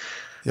like a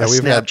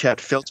Snapchat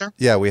filter?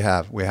 Yeah, we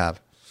have.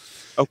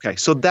 Okay,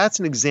 so that's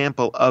an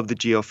example of the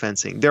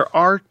geofencing. There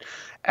are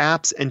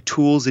apps and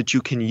tools that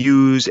you can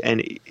use,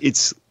 and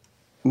it's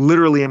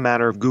literally a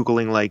matter of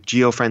Googling like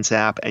GeoFence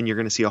app, and you're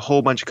going to see a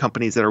whole bunch of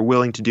companies that are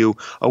willing to do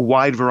a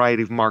wide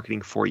variety of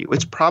marketing for you.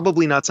 It's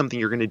probably not something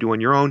you're going to do on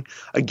your own.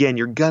 Again,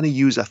 you're going to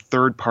use a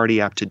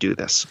third-party app to do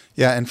this.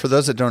 Yeah, and for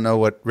those that don't know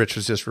what Rich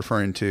was just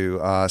referring to,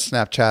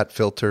 Snapchat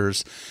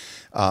filters.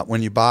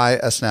 When you buy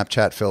a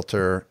Snapchat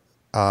filter,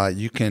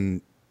 you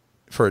can,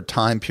 for a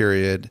time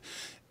period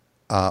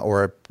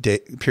or a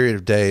period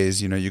of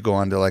days, you go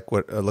onto like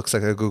what looks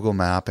like a Google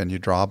map and you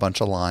draw a bunch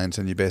of lines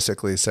and you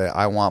basically say,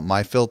 I want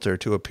my filter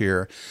to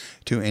appear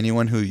to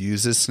anyone who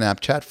uses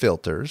Snapchat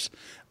filters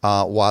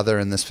while they're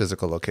in this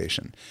physical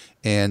location.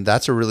 And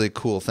that's a really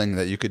cool thing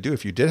that you could do.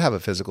 If you did have a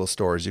physical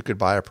store, is you could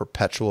buy a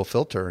perpetual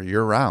filter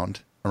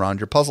year-round around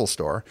your puzzle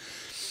store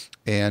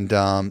and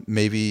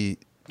maybe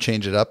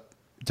change it up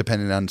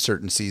depending on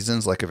certain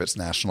seasons, like if it's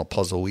National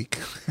Puzzle Week,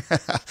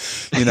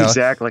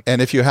 Exactly.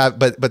 And if you have,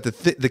 but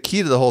the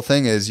key to the whole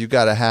thing is you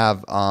got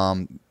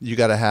to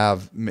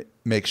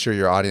make sure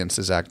your audience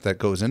that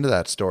goes into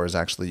that store is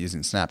actually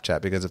using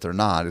Snapchat, because if they're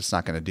not, it's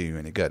not going to do you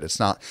any good. It's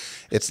not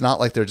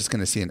like they're just going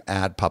to see an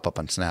ad pop up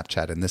on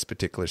Snapchat in this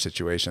particular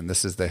situation.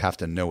 They have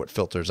to know what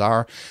filters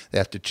are. They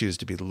have to choose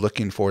to be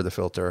looking for the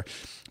filter.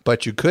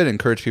 But you could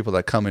encourage people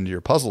that come into your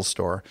puzzle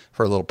store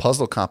for a little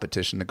puzzle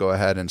competition to go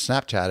ahead and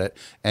Snapchat it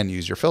and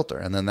use your filter.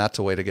 And then that's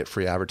a way to get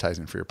free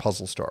advertising for your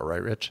puzzle store,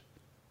 right, Rich?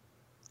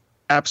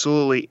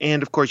 Absolutely.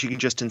 And of course, you can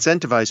just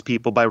incentivize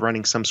people by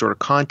running some sort of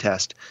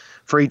contest.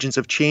 For Agents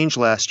of Change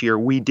last year,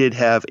 we did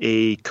have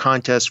a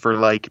contest for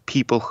like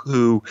people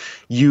who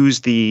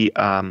use the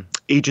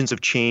Agents of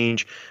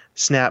Change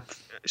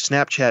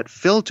Snapchat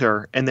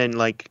filter and then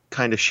like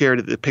kind of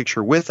shared the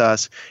picture with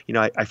us.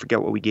 I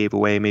forget what we gave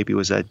away. Maybe it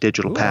was a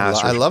digital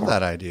pass. I love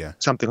that idea.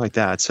 Something like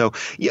that. So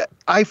yeah,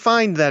 I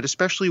find that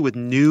especially with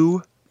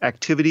new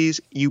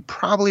activities, you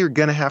probably are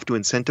going to have to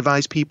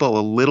incentivize people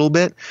a little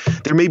bit.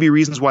 There may be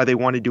reasons why they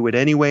want to do it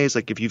anyways.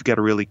 Like if you've got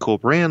a really cool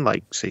brand,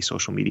 like say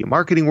Social Media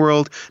Marketing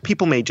World,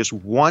 people may just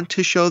want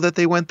to show that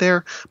they went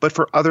there. But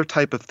for other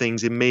type of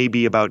things, it may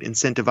be about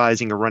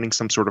incentivizing or running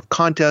some sort of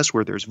contest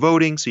where there's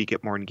voting so you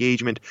get more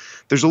engagement.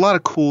 There's a lot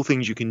of cool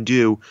things you can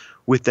do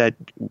with that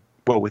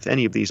with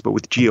any of these, but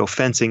with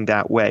geofencing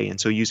that way.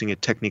 And so using a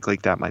technique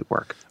like that might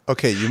work.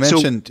 Okay, you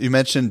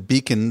mentioned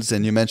beacons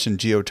and you mentioned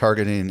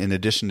geo-targeting in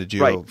addition to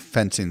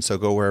geofencing. Right. So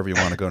go wherever you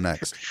want to go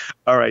next.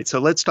 All right, so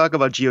let's talk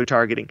about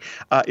geotargeting.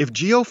 If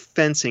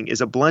geofencing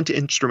is a blunt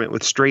instrument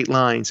with straight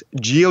lines,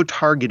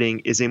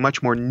 geotargeting is a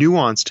much more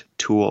nuanced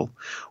tool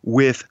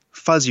with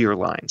fuzzier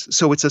lines.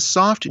 So it's a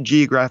soft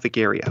geographic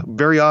area.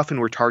 Very often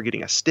we're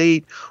targeting a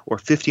state or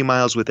 50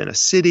 miles within a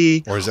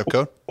city. Or a zip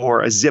code.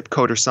 Or a zip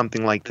code or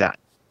something like that.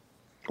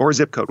 Or a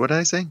zip code. What did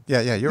I say?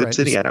 Yeah, you're zip right.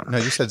 City? I don't know.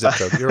 No, you said zip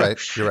code. You're right.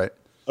 You're right.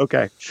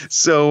 Okay.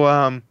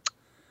 So,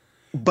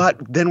 but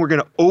then we're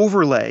going to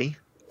overlay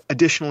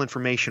additional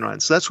information on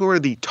it. So that's where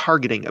the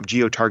targeting of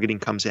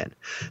geotargeting comes in.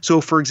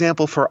 So, for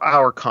example, for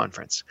our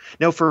conference.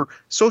 Now, for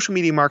Social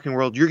Media Marketing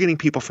World, you're getting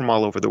people from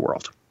all over the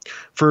world.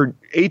 For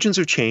Agents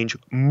of Change,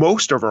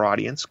 most of our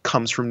audience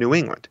comes from New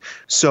England.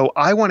 So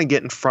I want to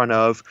get in front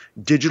of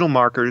digital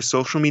marketers,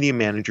 social media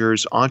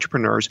managers,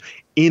 entrepreneurs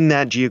in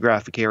that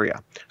geographic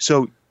area.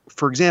 So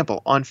for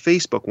example, on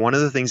Facebook, one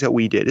of the things that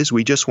we did is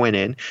we just went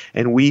in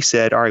and we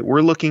said, all right,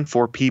 we're looking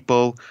for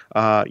people,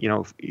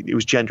 it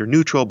was gender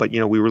neutral, but,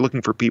 we were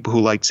looking for people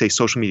who liked, say,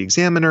 Social Media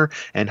Examiner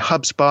and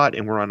HubSpot,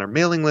 and we're on our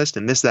mailing list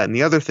and this, that, and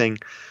the other thing.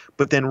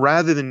 But then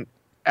rather than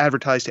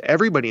advertise to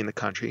everybody in the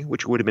country,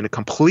 which would have been a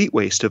complete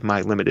waste of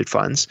my limited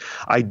funds,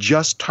 I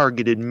just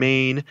targeted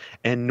Maine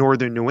and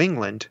northern New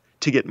England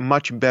to get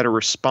much better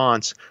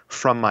response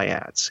from my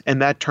ads. And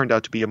that turned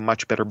out to be a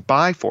much better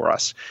buy for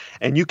us.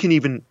 And you can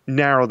even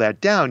narrow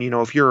that down.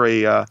 If you're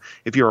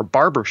a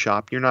barber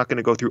shop, you're not going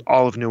to go through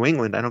all of New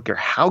England. I don't care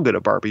how good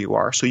a barber you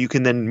are. So you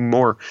can then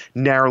more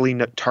narrowly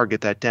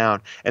target that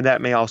down. And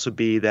that may also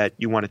be that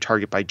you want to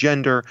target by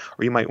gender,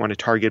 or you might want to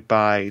target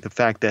by the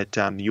fact that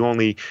you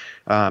only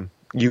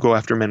you go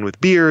after men with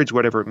beards,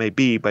 whatever it may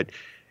be. But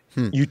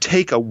you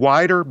take a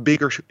wider,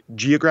 bigger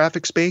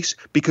geographic space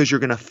because you're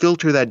going to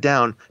filter that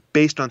down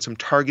based on some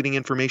targeting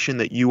information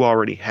that you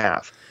already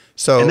have.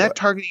 And that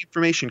targeting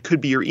information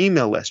could be your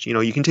email list.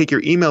 You can take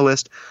your email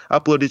list,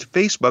 upload it to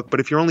Facebook,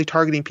 but if you're only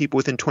targeting people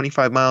within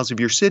 25 miles of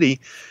your city,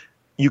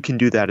 you can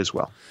do that as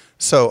well.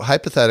 So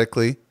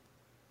hypothetically,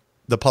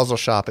 the puzzle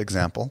shop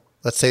example,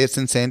 let's say it's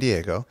in San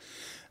Diego.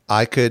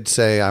 I could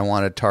say I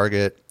want to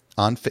target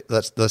on,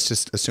 let's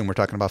just assume we're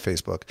talking about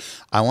Facebook.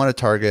 I want to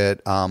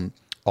target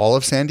all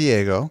of San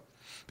Diego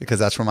because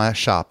that's where my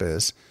shop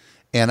is.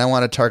 And I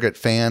want to target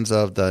fans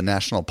of the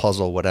National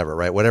Puzzle, whatever,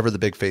 right? Whatever the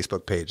big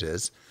Facebook page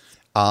is.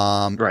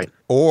 Right.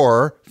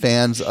 Or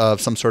fans of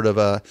some sort of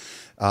a,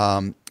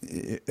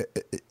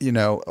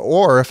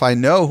 or if I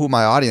know who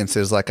my audience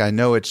is, like I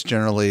know it's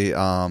generally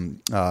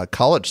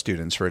college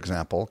students, for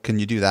example, can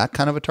you do that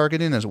kind of a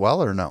targeting as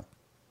well or no?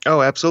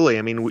 Oh, absolutely.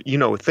 I mean, with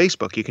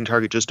Facebook, you can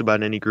target just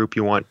about any group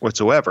you want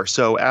whatsoever.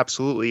 So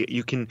absolutely,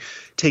 you can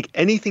take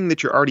anything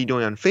that you're already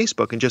doing on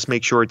Facebook and just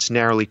make sure it's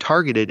narrowly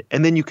targeted.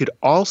 And then you could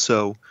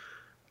also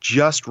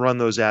just run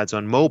those ads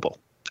on mobile.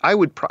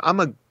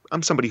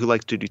 I'm somebody who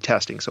likes to do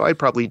testing, so I'd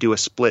probably do a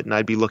split, and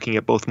I'd be looking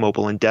at both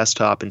mobile and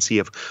desktop and see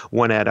if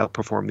one ad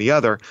outperformed the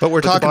other. But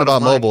we're talking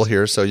about mobile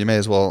here, so you may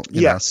as well.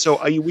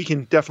 So we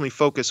can definitely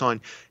focus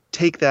on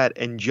take that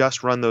and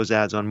just run those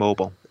ads on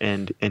mobile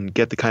and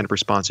get the kind of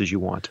responses you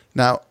want.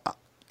 Now,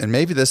 and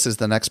maybe this is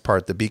the next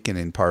part, the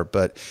beaconing part,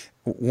 but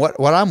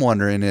what I'm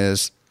wondering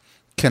is,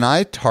 can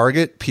I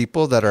target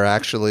people that are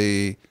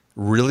actually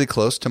really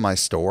close to my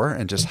store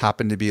and just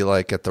happen to be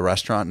like at the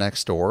restaurant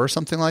next door or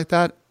something like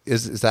that?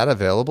 Is that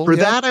available For yet?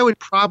 that, I would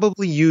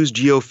probably use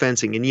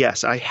geofencing. And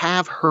yes, I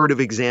have heard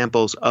of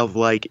examples of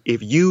like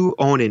if you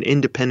own an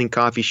independent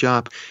coffee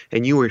shop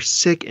and you are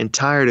sick and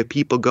tired of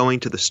people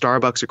going to the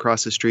Starbucks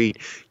across the street,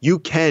 you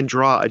can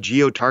draw a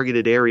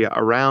geo-targeted area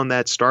around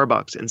that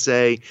Starbucks and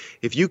say,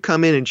 if you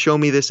come in and show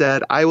me this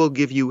ad, I will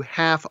give you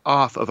half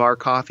off of our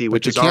coffee,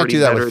 which is already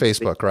better. But you can't do that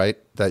with Facebook, right?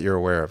 That you're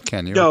aware of,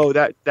 can you? No,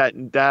 that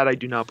I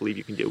do not believe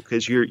you can do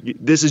because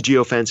this is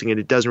geofencing and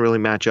it doesn't really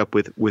match up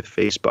with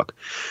Facebook.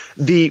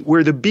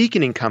 Where the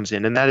beaconing comes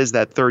in, and that is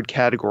that third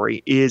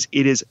category, is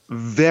it is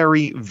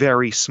very,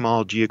 very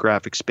small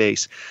geographic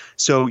space.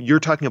 So you're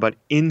talking about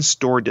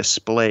in-store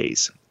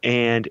displays,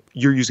 and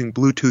you're using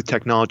Bluetooth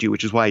technology,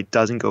 which is why it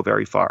doesn't go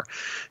very far.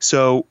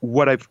 So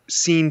what I've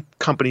seen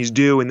companies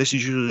do, and this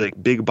is usually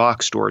like big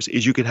box stores,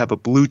 is you could have a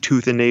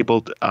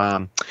Bluetooth-enabled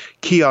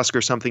kiosk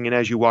or something, and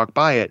as you walk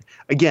by it,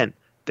 again,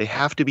 they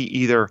have to be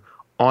either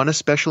on a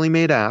specially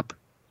made app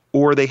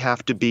or they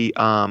have to be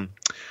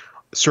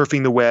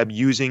surfing the web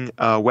using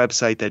a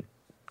website that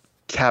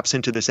taps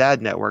into this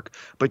ad network,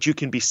 but you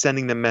can be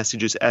sending them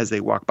messages as they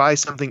walk by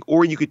something,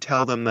 or you could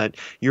tell them that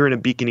you're in a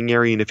beaconing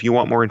area and if you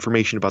want more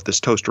information about this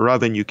toaster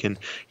oven, you can,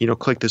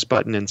 click this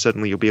button and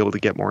suddenly you'll be able to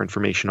get more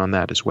information on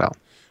that as well.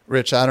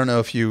 Rich, I don't know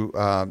if you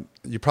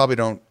probably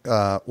don't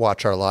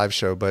watch our live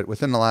show, but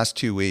within the last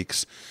 2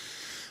 weeks,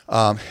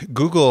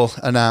 Google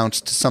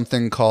announced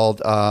something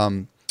called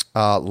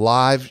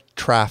live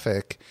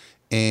traffic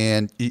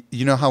And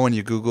you know how when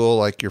you Google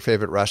like your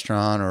favorite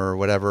restaurant or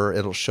whatever,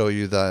 it'll show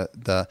you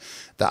the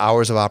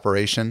hours of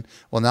operation.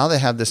 Well, now they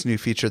have this new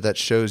feature that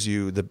shows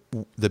you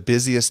the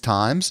busiest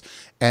times,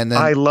 and then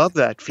I love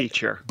that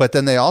feature. But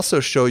then they also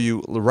show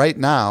you right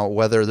now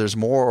whether there's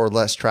more or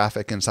less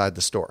traffic inside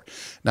the store.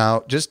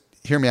 Now, just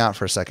hear me out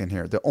for a second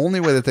here. The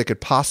only way that they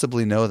could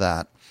possibly know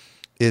that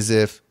is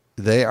if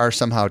they are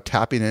somehow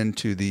tapping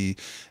into the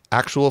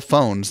actual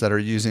phones that are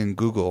using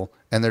Google,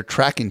 and they're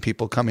tracking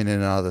people coming in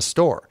and out of the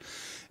store.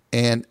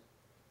 And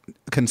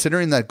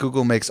considering that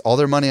Google makes all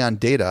their money on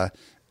data,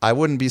 I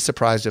wouldn't be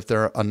surprised if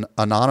they're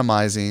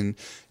anonymizing,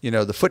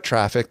 the foot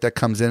traffic that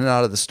comes in and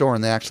out of the store,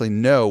 and they actually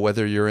know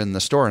whether you're in the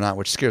store or not,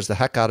 which scares the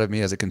heck out of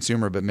me as a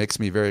consumer, but makes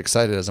me very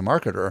excited as a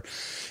marketer.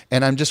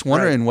 And I'm just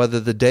wondering whether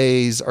the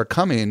days are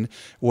coming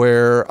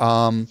where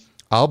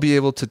I'll be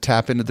able to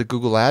tap into the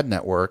Google Ad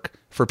Network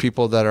for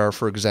people that are,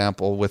 for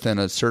example, within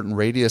a certain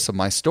radius of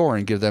my store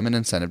and give them an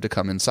incentive to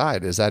come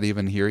inside. Is that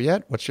even here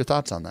yet? What's your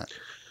thoughts on that?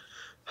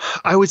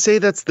 I would say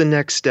that's the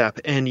next step.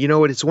 And you know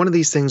what? It's one of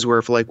these things where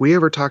if like we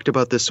ever talked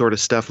about this sort of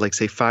stuff, like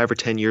say 5 or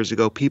 10 years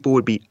ago, people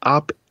would be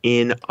up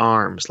in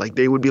arms. Like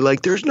they would be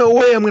like, there's no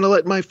way I'm going to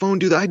let my phone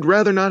do that. I'd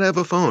rather not have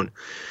a phone.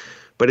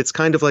 But it's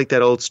kind of like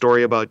that old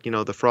story about,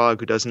 the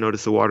frog who doesn't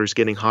notice the water's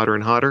getting hotter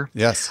and hotter.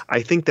 Yes.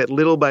 I think that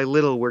little by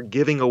little we're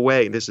giving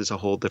away, this is a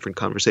whole different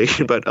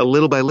conversation, but a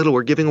little by little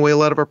we're giving away a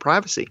lot of our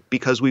privacy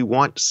because we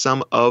want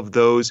some of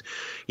those,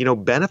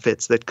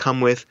 benefits that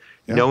come with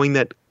knowing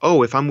that,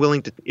 if I'm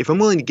willing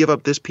to give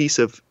up this piece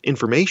of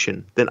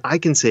information, then I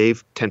can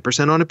save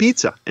 10% on a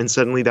pizza. And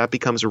suddenly that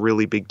becomes a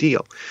really big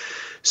deal.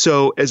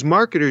 So as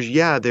marketers,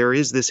 there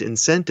is this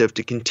incentive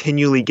to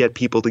continually get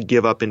people to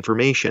give up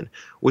information.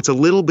 What's a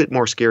little bit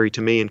more scary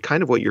to me and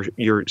kind of what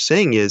you're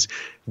saying is,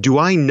 do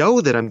I know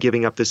that I'm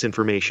giving up this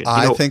information?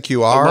 I think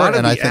you are.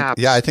 And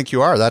I think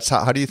you are. That's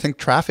how do you think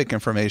traffic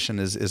information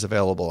is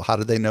available? How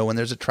do they know when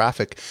there's a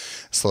traffic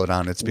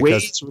slowdown? It's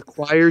because Waze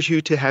requires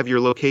you to have your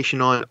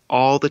location on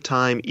all the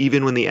time,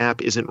 even when the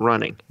app isn't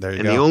running. There you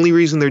go. And the only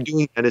reason they're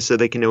doing that is so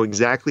they can know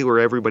exactly where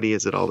everybody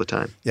is at all the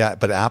time. Yeah,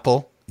 but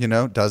Apple,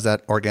 does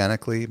that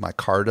organically. My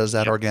car does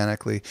that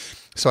organically.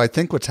 So I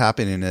think what's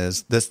happening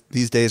is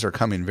these days are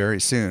coming very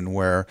soon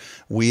where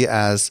we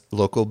as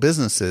local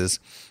businesses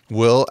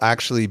will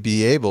actually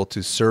be able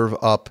to serve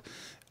up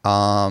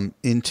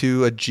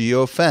into a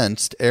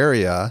geo-fenced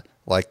area,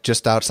 like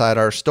just outside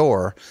our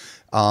store,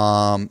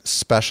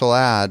 special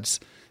ads.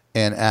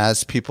 And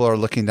as people are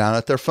looking down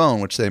at their phone,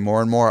 which they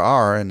more and more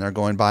are, and they're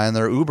going by in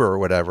their Uber or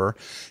whatever,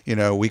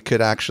 we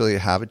could actually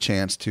have a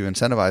chance to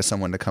incentivize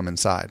someone to come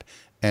inside.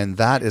 And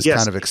that is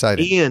kind of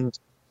exciting.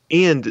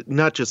 And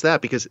not just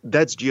that, because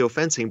that's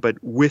geofencing, but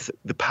with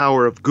the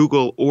power of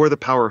Google or the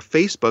power of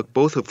Facebook,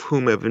 both of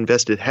whom have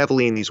invested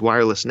heavily in these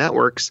wireless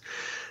networks,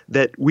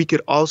 that we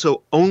could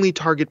also only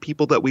target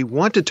people that we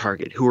want to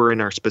target who are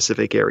in our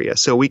specific area.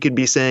 So we could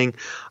be saying,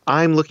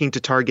 I'm looking to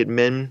target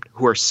men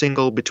who are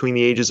single between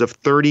the ages of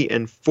 30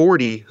 and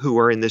 40 who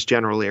are in this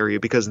general area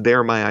because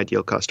they're my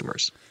ideal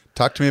customers.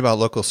 Talk to me about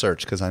local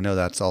search, because I know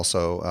that's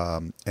also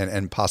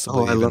and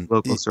possibly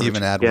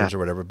even AdWords or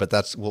whatever.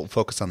 But we'll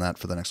focus on that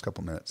for the next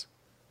couple minutes.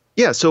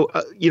 Yeah. So,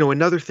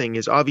 another thing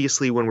is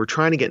obviously when we're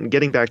trying to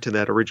getting back to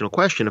that original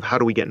question of how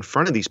do we get in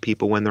front of these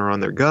people when they're on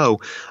their go,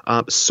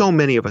 so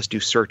many of us do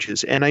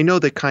searches. And I know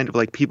that kind of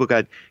like people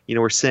got,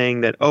 we're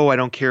saying that, I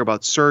don't care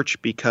about search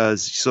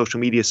because social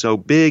media is so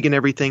big and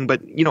everything.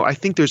 But, I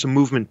think there's a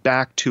movement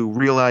back to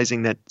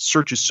realizing that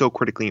search is so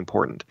critically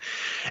important.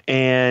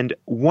 And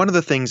one of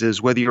the things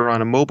is whether you're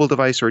on a mobile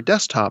device or a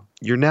desktop,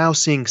 you're now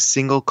seeing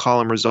single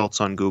column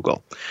results on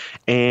Google.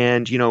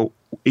 And, it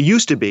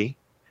used to be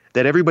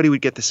that everybody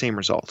would get the same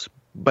results.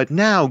 But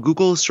now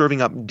Google is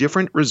serving up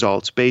different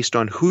results based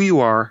on who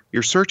you are,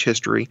 your search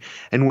history,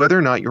 and whether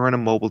or not you're on a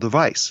mobile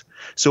device.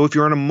 So if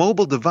you're on a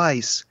mobile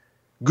device,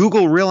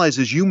 Google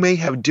realizes you may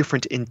have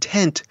different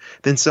intent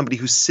than somebody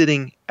who's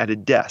sitting at a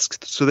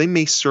desk. So they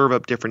may serve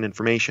up different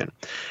information.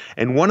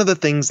 And one of the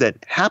things that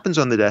happens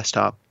on the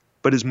desktop,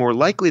 but is more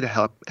likely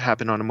to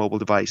happen on a mobile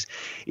device,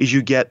 is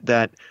you get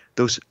that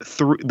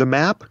the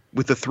map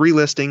with the 3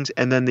 listings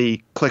and then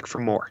the click for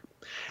more.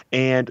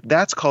 And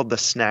that's called the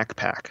snack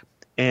pack.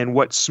 And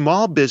what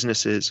small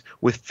businesses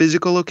with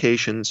physical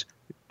locations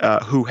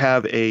who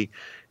have a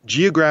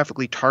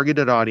geographically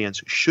targeted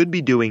audience should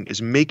be doing is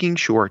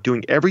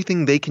doing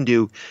everything they can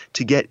do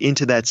to get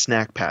into that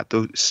snack pack,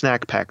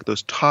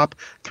 those top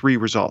 3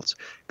 results.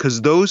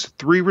 Because those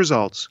 3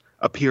 results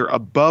appear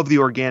above the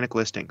organic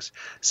listings.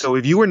 So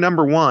if you were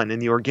number 1 in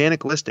the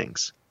organic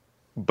listings,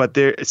 but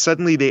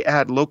suddenly they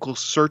add local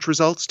search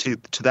results to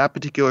that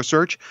particular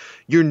search,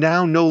 you're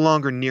now no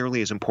longer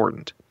nearly as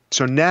important.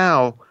 So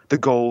now the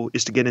goal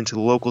is to get into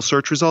the local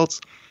search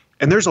results.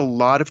 And there's a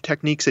lot of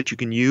techniques that you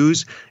can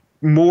use,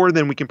 more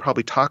than we can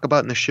probably talk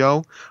about in the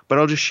show. But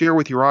I'll just share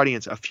with your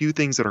audience a few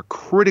things that are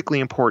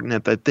critically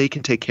important that they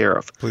can take care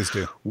of. Please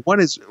do.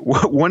 One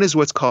is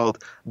what's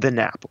called the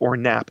NAP, or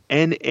NAP,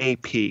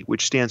 N-A-P,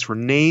 which stands for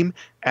name,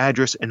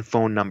 address, and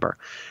phone number.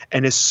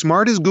 And as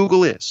smart as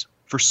Google is,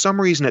 for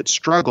some reason it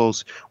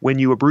struggles when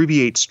you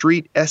abbreviate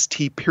street,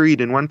 ST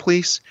period in one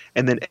place,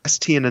 and then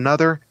ST in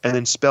another, and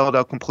then spell it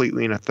out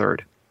completely in a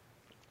third.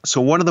 So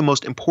one of the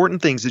most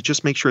important things is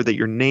just make sure that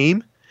your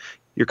name,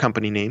 your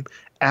company name,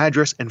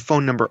 address, and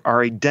phone number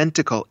are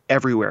identical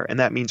everywhere. And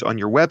that means on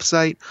your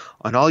website,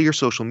 on all your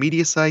social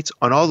media sites,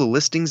 on all the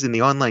listings in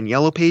the online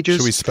yellow pages.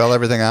 Should we spell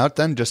everything out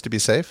then, just to be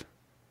safe?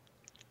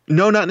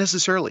 No, not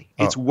necessarily.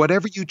 Oh. It's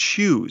whatever you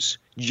choose.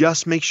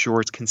 Just make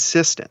sure it's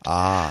consistent.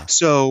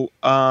 So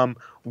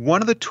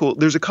one of the tools,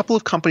 there's a couple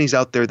of companies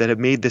out there that have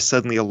made this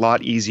suddenly a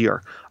lot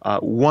easier.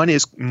 One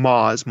is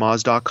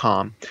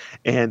Moz.com,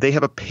 and they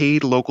have a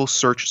paid local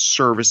search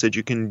service that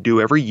you can do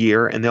every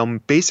year, and they'll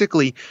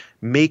basically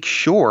make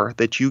sure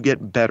that you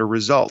get better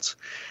results.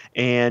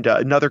 And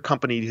another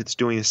company that's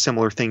doing a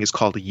similar thing is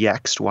called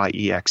Yext,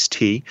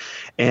 Y-E-X-T.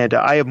 And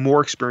I have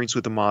more experience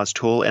with the Moz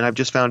tool, and I've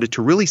just found it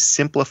to really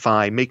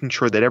simplify making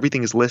sure that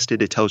everything is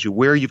listed. It tells you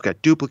where you've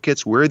got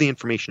duplicates, where the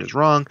information is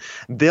wrong.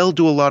 They'll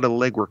do a lot of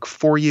legwork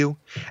for you.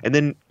 And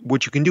then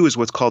what you can do is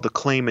what's called a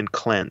claim and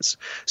cleanse.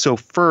 So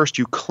first,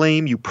 you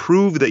claim, you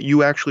prove that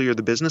you actually are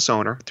the business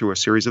owner through a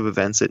series of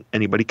events that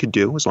anybody could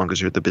do as long as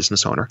you're the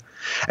business owner.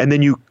 And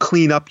then you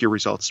clean up your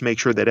results to make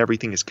sure that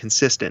everything is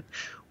consistent.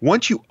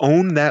 Once you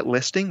own that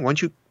listing,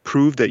 once you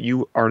prove that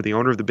you are the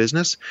owner of the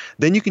business,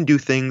 then you can do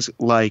things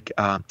like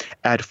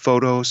add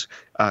photos,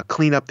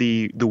 clean up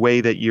the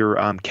way that you're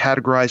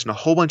categorized, and a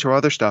whole bunch of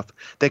other stuff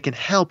that can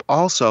help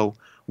also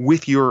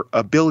with your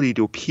ability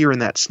to appear in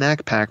that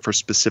snack pack for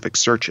specific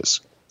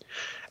searches.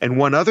 And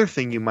one other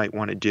thing you might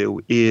want to do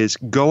is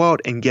go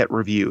out and get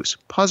reviews.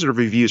 Positive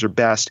reviews are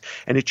best,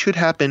 and it should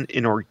happen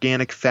in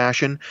organic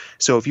fashion.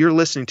 So if you're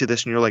listening to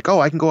this and you're like,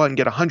 oh, I can go out and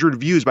get 100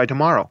 reviews by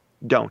tomorrow,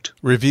 don't.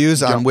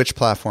 Reviews on which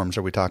platforms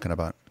are we talking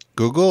about?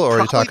 Google, or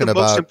are you talking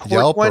about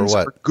Yelp, or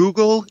what?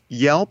 Google,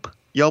 Yelp.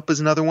 Yelp is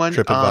another one.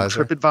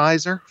 TripAdvisor.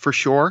 TripAdvisor, for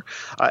sure.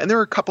 And there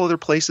are a couple other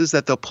places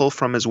that they'll pull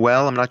from as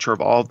well. I'm not sure of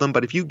all of them,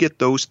 but if you get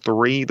those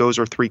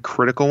are three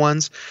critical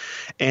ones.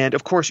 And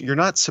of course, you're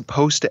not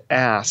supposed to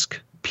ask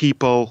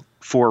people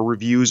for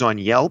reviews on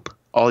Yelp.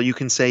 All you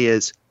can say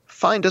is,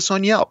 find us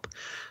on Yelp.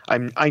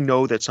 I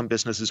know that some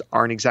businesses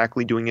aren't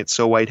exactly doing it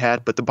so white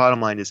hat, but the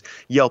bottom line is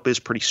Yelp is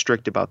pretty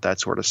strict about that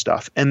sort of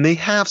stuff. And they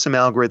have some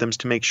algorithms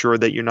to make sure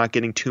that you're not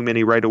getting too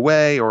many right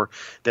away, or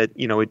that,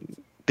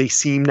 they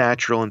seem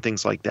natural and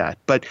things like that.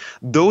 But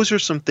those are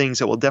some things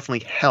that will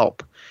definitely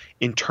help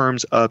in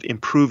terms of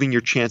improving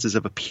your chances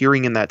of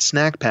appearing in that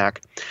snack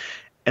pack.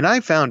 And I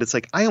found it's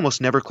like I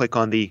almost never click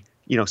on the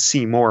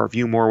see more,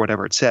 view more,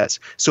 whatever it says.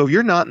 So if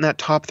you're not in that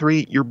top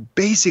 3, you're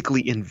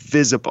basically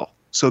invisible.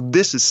 So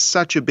this is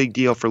such a big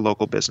deal for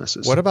local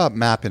businesses. What about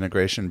map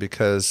integration?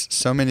 Because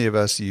so many of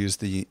us use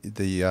the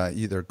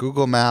either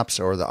Google Maps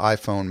or the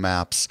iPhone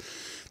maps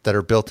that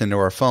are built into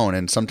our phone.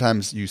 And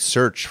sometimes you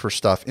search for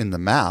stuff in the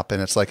map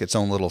and it's like its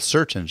own little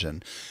search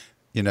engine.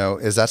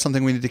 Is that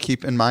something we need to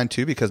keep in mind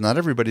too? Because not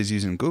everybody's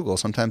using Google.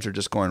 Sometimes they're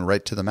just going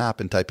right to the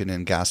map and typing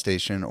in gas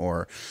station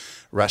or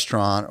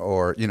restaurant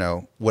or,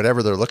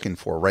 whatever they're looking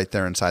for right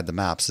there inside the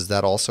maps. Is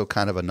that also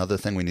kind of another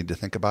thing we need to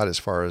think about as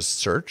far as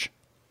search?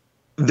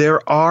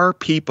 There are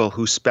people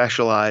who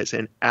specialize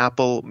in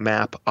Apple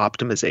Map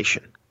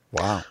optimization.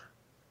 Wow.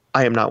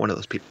 I am not one of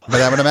those people.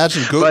 But I would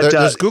imagine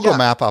there's Google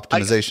Map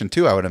optimization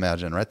too, I would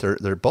imagine, right?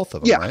 They're both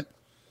of them, right?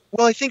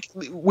 Well, I think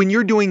when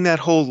you're doing that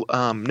whole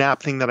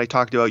NAP thing that I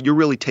talked about, you're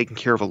really taking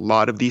care of a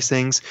lot of these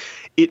things.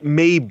 It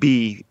may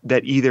be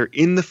that either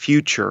in the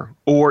future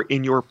or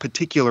in your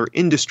particular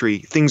industry,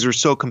 things are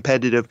so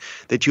competitive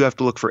that you have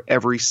to look for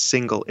every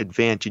single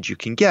advantage you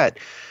can get.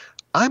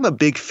 I'm a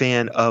big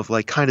fan of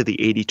like kind of the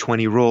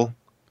 80-20 rule.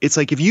 It's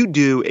like if you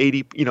do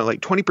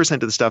 20%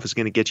 of the stuff is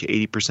going to get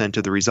you 80%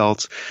 of the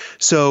results.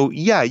 So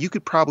yeah, you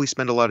could probably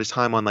spend a lot of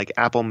time on like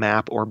Apple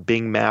Map or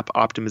Bing Map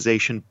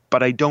optimization,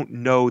 but I don't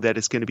know that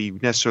it's going to be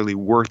necessarily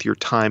worth your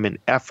time and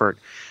effort.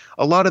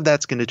 A lot of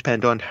that's going to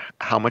depend on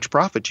how much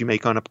profit you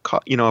make on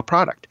a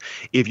product.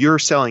 If you're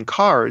selling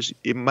cars,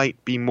 it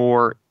might be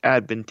more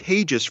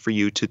advantageous for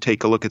you to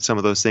take a look at some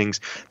of those things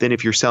than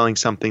if you're selling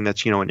something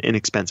that's, an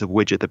inexpensive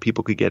widget that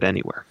people could get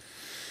anywhere.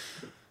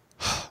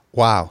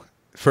 Wow.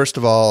 First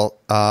of all,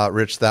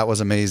 Rich, that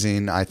was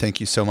amazing. I thank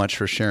you so much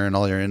for sharing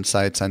all your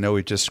insights. I know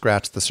we just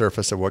scratched the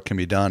surface of what can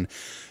be done.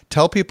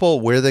 Tell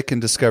people where they can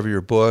discover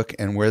your book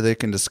and where they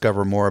can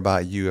discover more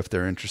about you if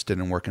they're interested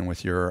in working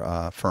with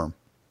your firm.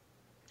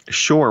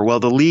 Sure. Well,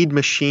 The Lead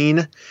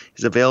Machine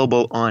is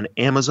available on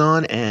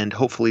Amazon and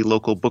hopefully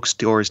local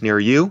bookstores near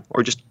you,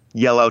 or just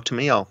yell out to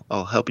me.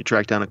 I'll help you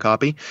track down a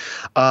copy.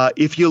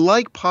 If you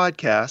like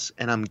podcasts,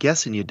 and I'm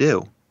guessing you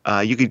do,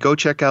 you could go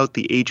check out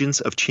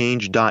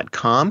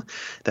theagentsofchange.com.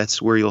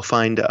 That's where you'll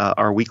find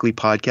our weekly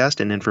podcast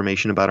and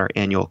information about our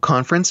annual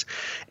conference.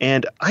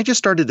 And I just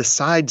started a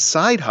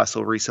side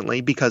hustle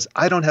recently because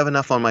I don't have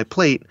enough on my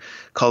plate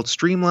called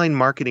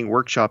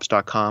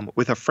StreamlineMarketingWorkshops.com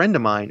with a friend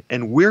of mine.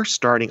 And we're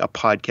starting a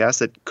podcast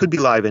that could be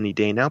live any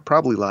day now,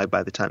 probably live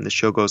by the time this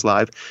show goes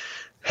live.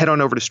 Head on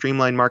over to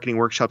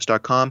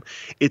StreamlineMarketingWorkshops.com.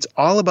 It's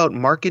all about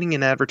marketing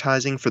and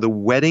advertising for the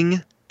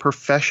wedding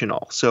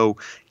professional. So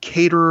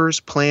caterers,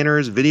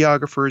 planners,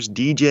 videographers,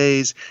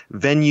 DJs,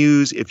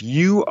 venues. If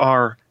you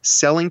are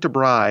selling to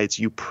brides,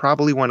 you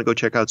probably want to go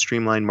check out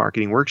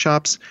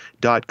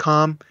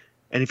StreamlineMarketingWorkshops.com.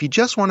 And if you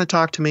just want to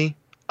talk to me,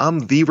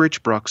 I'm the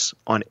Rich Brooks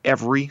on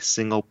every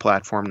single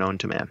platform known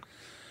to man.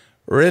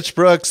 Rich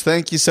Brooks,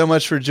 thank you so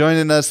much for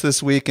joining us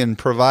this week and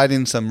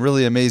providing some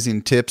really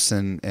amazing tips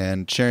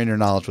and sharing your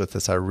knowledge with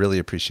us. I really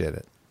appreciate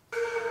it.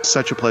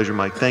 Such a pleasure,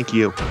 Mike. Thank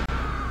you.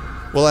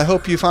 Well, I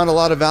hope you found a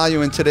lot of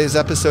value in today's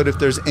episode. If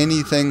there's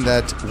anything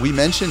that we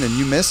mentioned and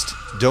you missed,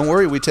 don't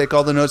worry. We take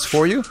all the notes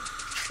for you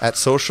at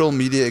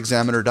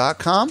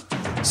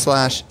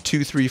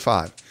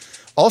socialmediaexaminer.com/235.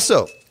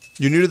 Also,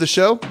 you're new to the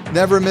show?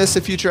 Never miss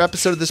a future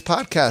episode of this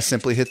podcast.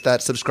 Simply hit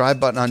that subscribe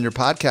button on your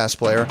podcast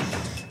player.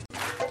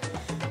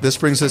 This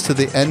brings us to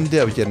the end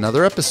of yet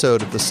another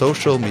episode of the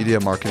Social Media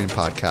Marketing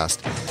Podcast.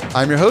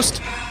 I'm your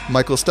host,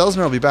 Michael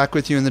Stelzner. I'll be back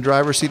with you in the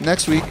driver's seat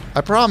next week.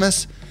 I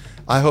promise.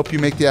 I hope you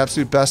make the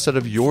absolute best out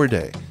of your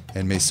day.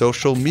 And may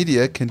social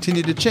media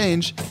continue to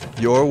change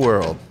your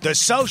world. The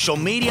Social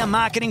Media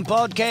Marketing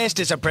Podcast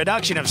is a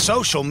production of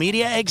Social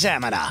Media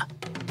Examiner.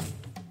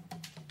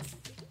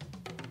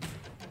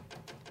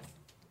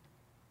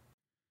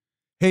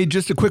 Hey,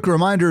 just a quick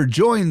reminder,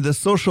 join the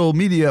Social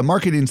Media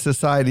Marketing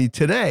Society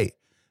today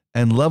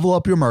and level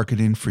up your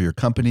marketing for your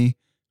company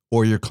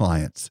or your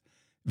clients.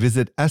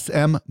 Visit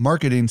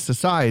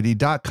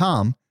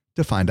smmarketingsociety.com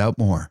to find out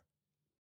more.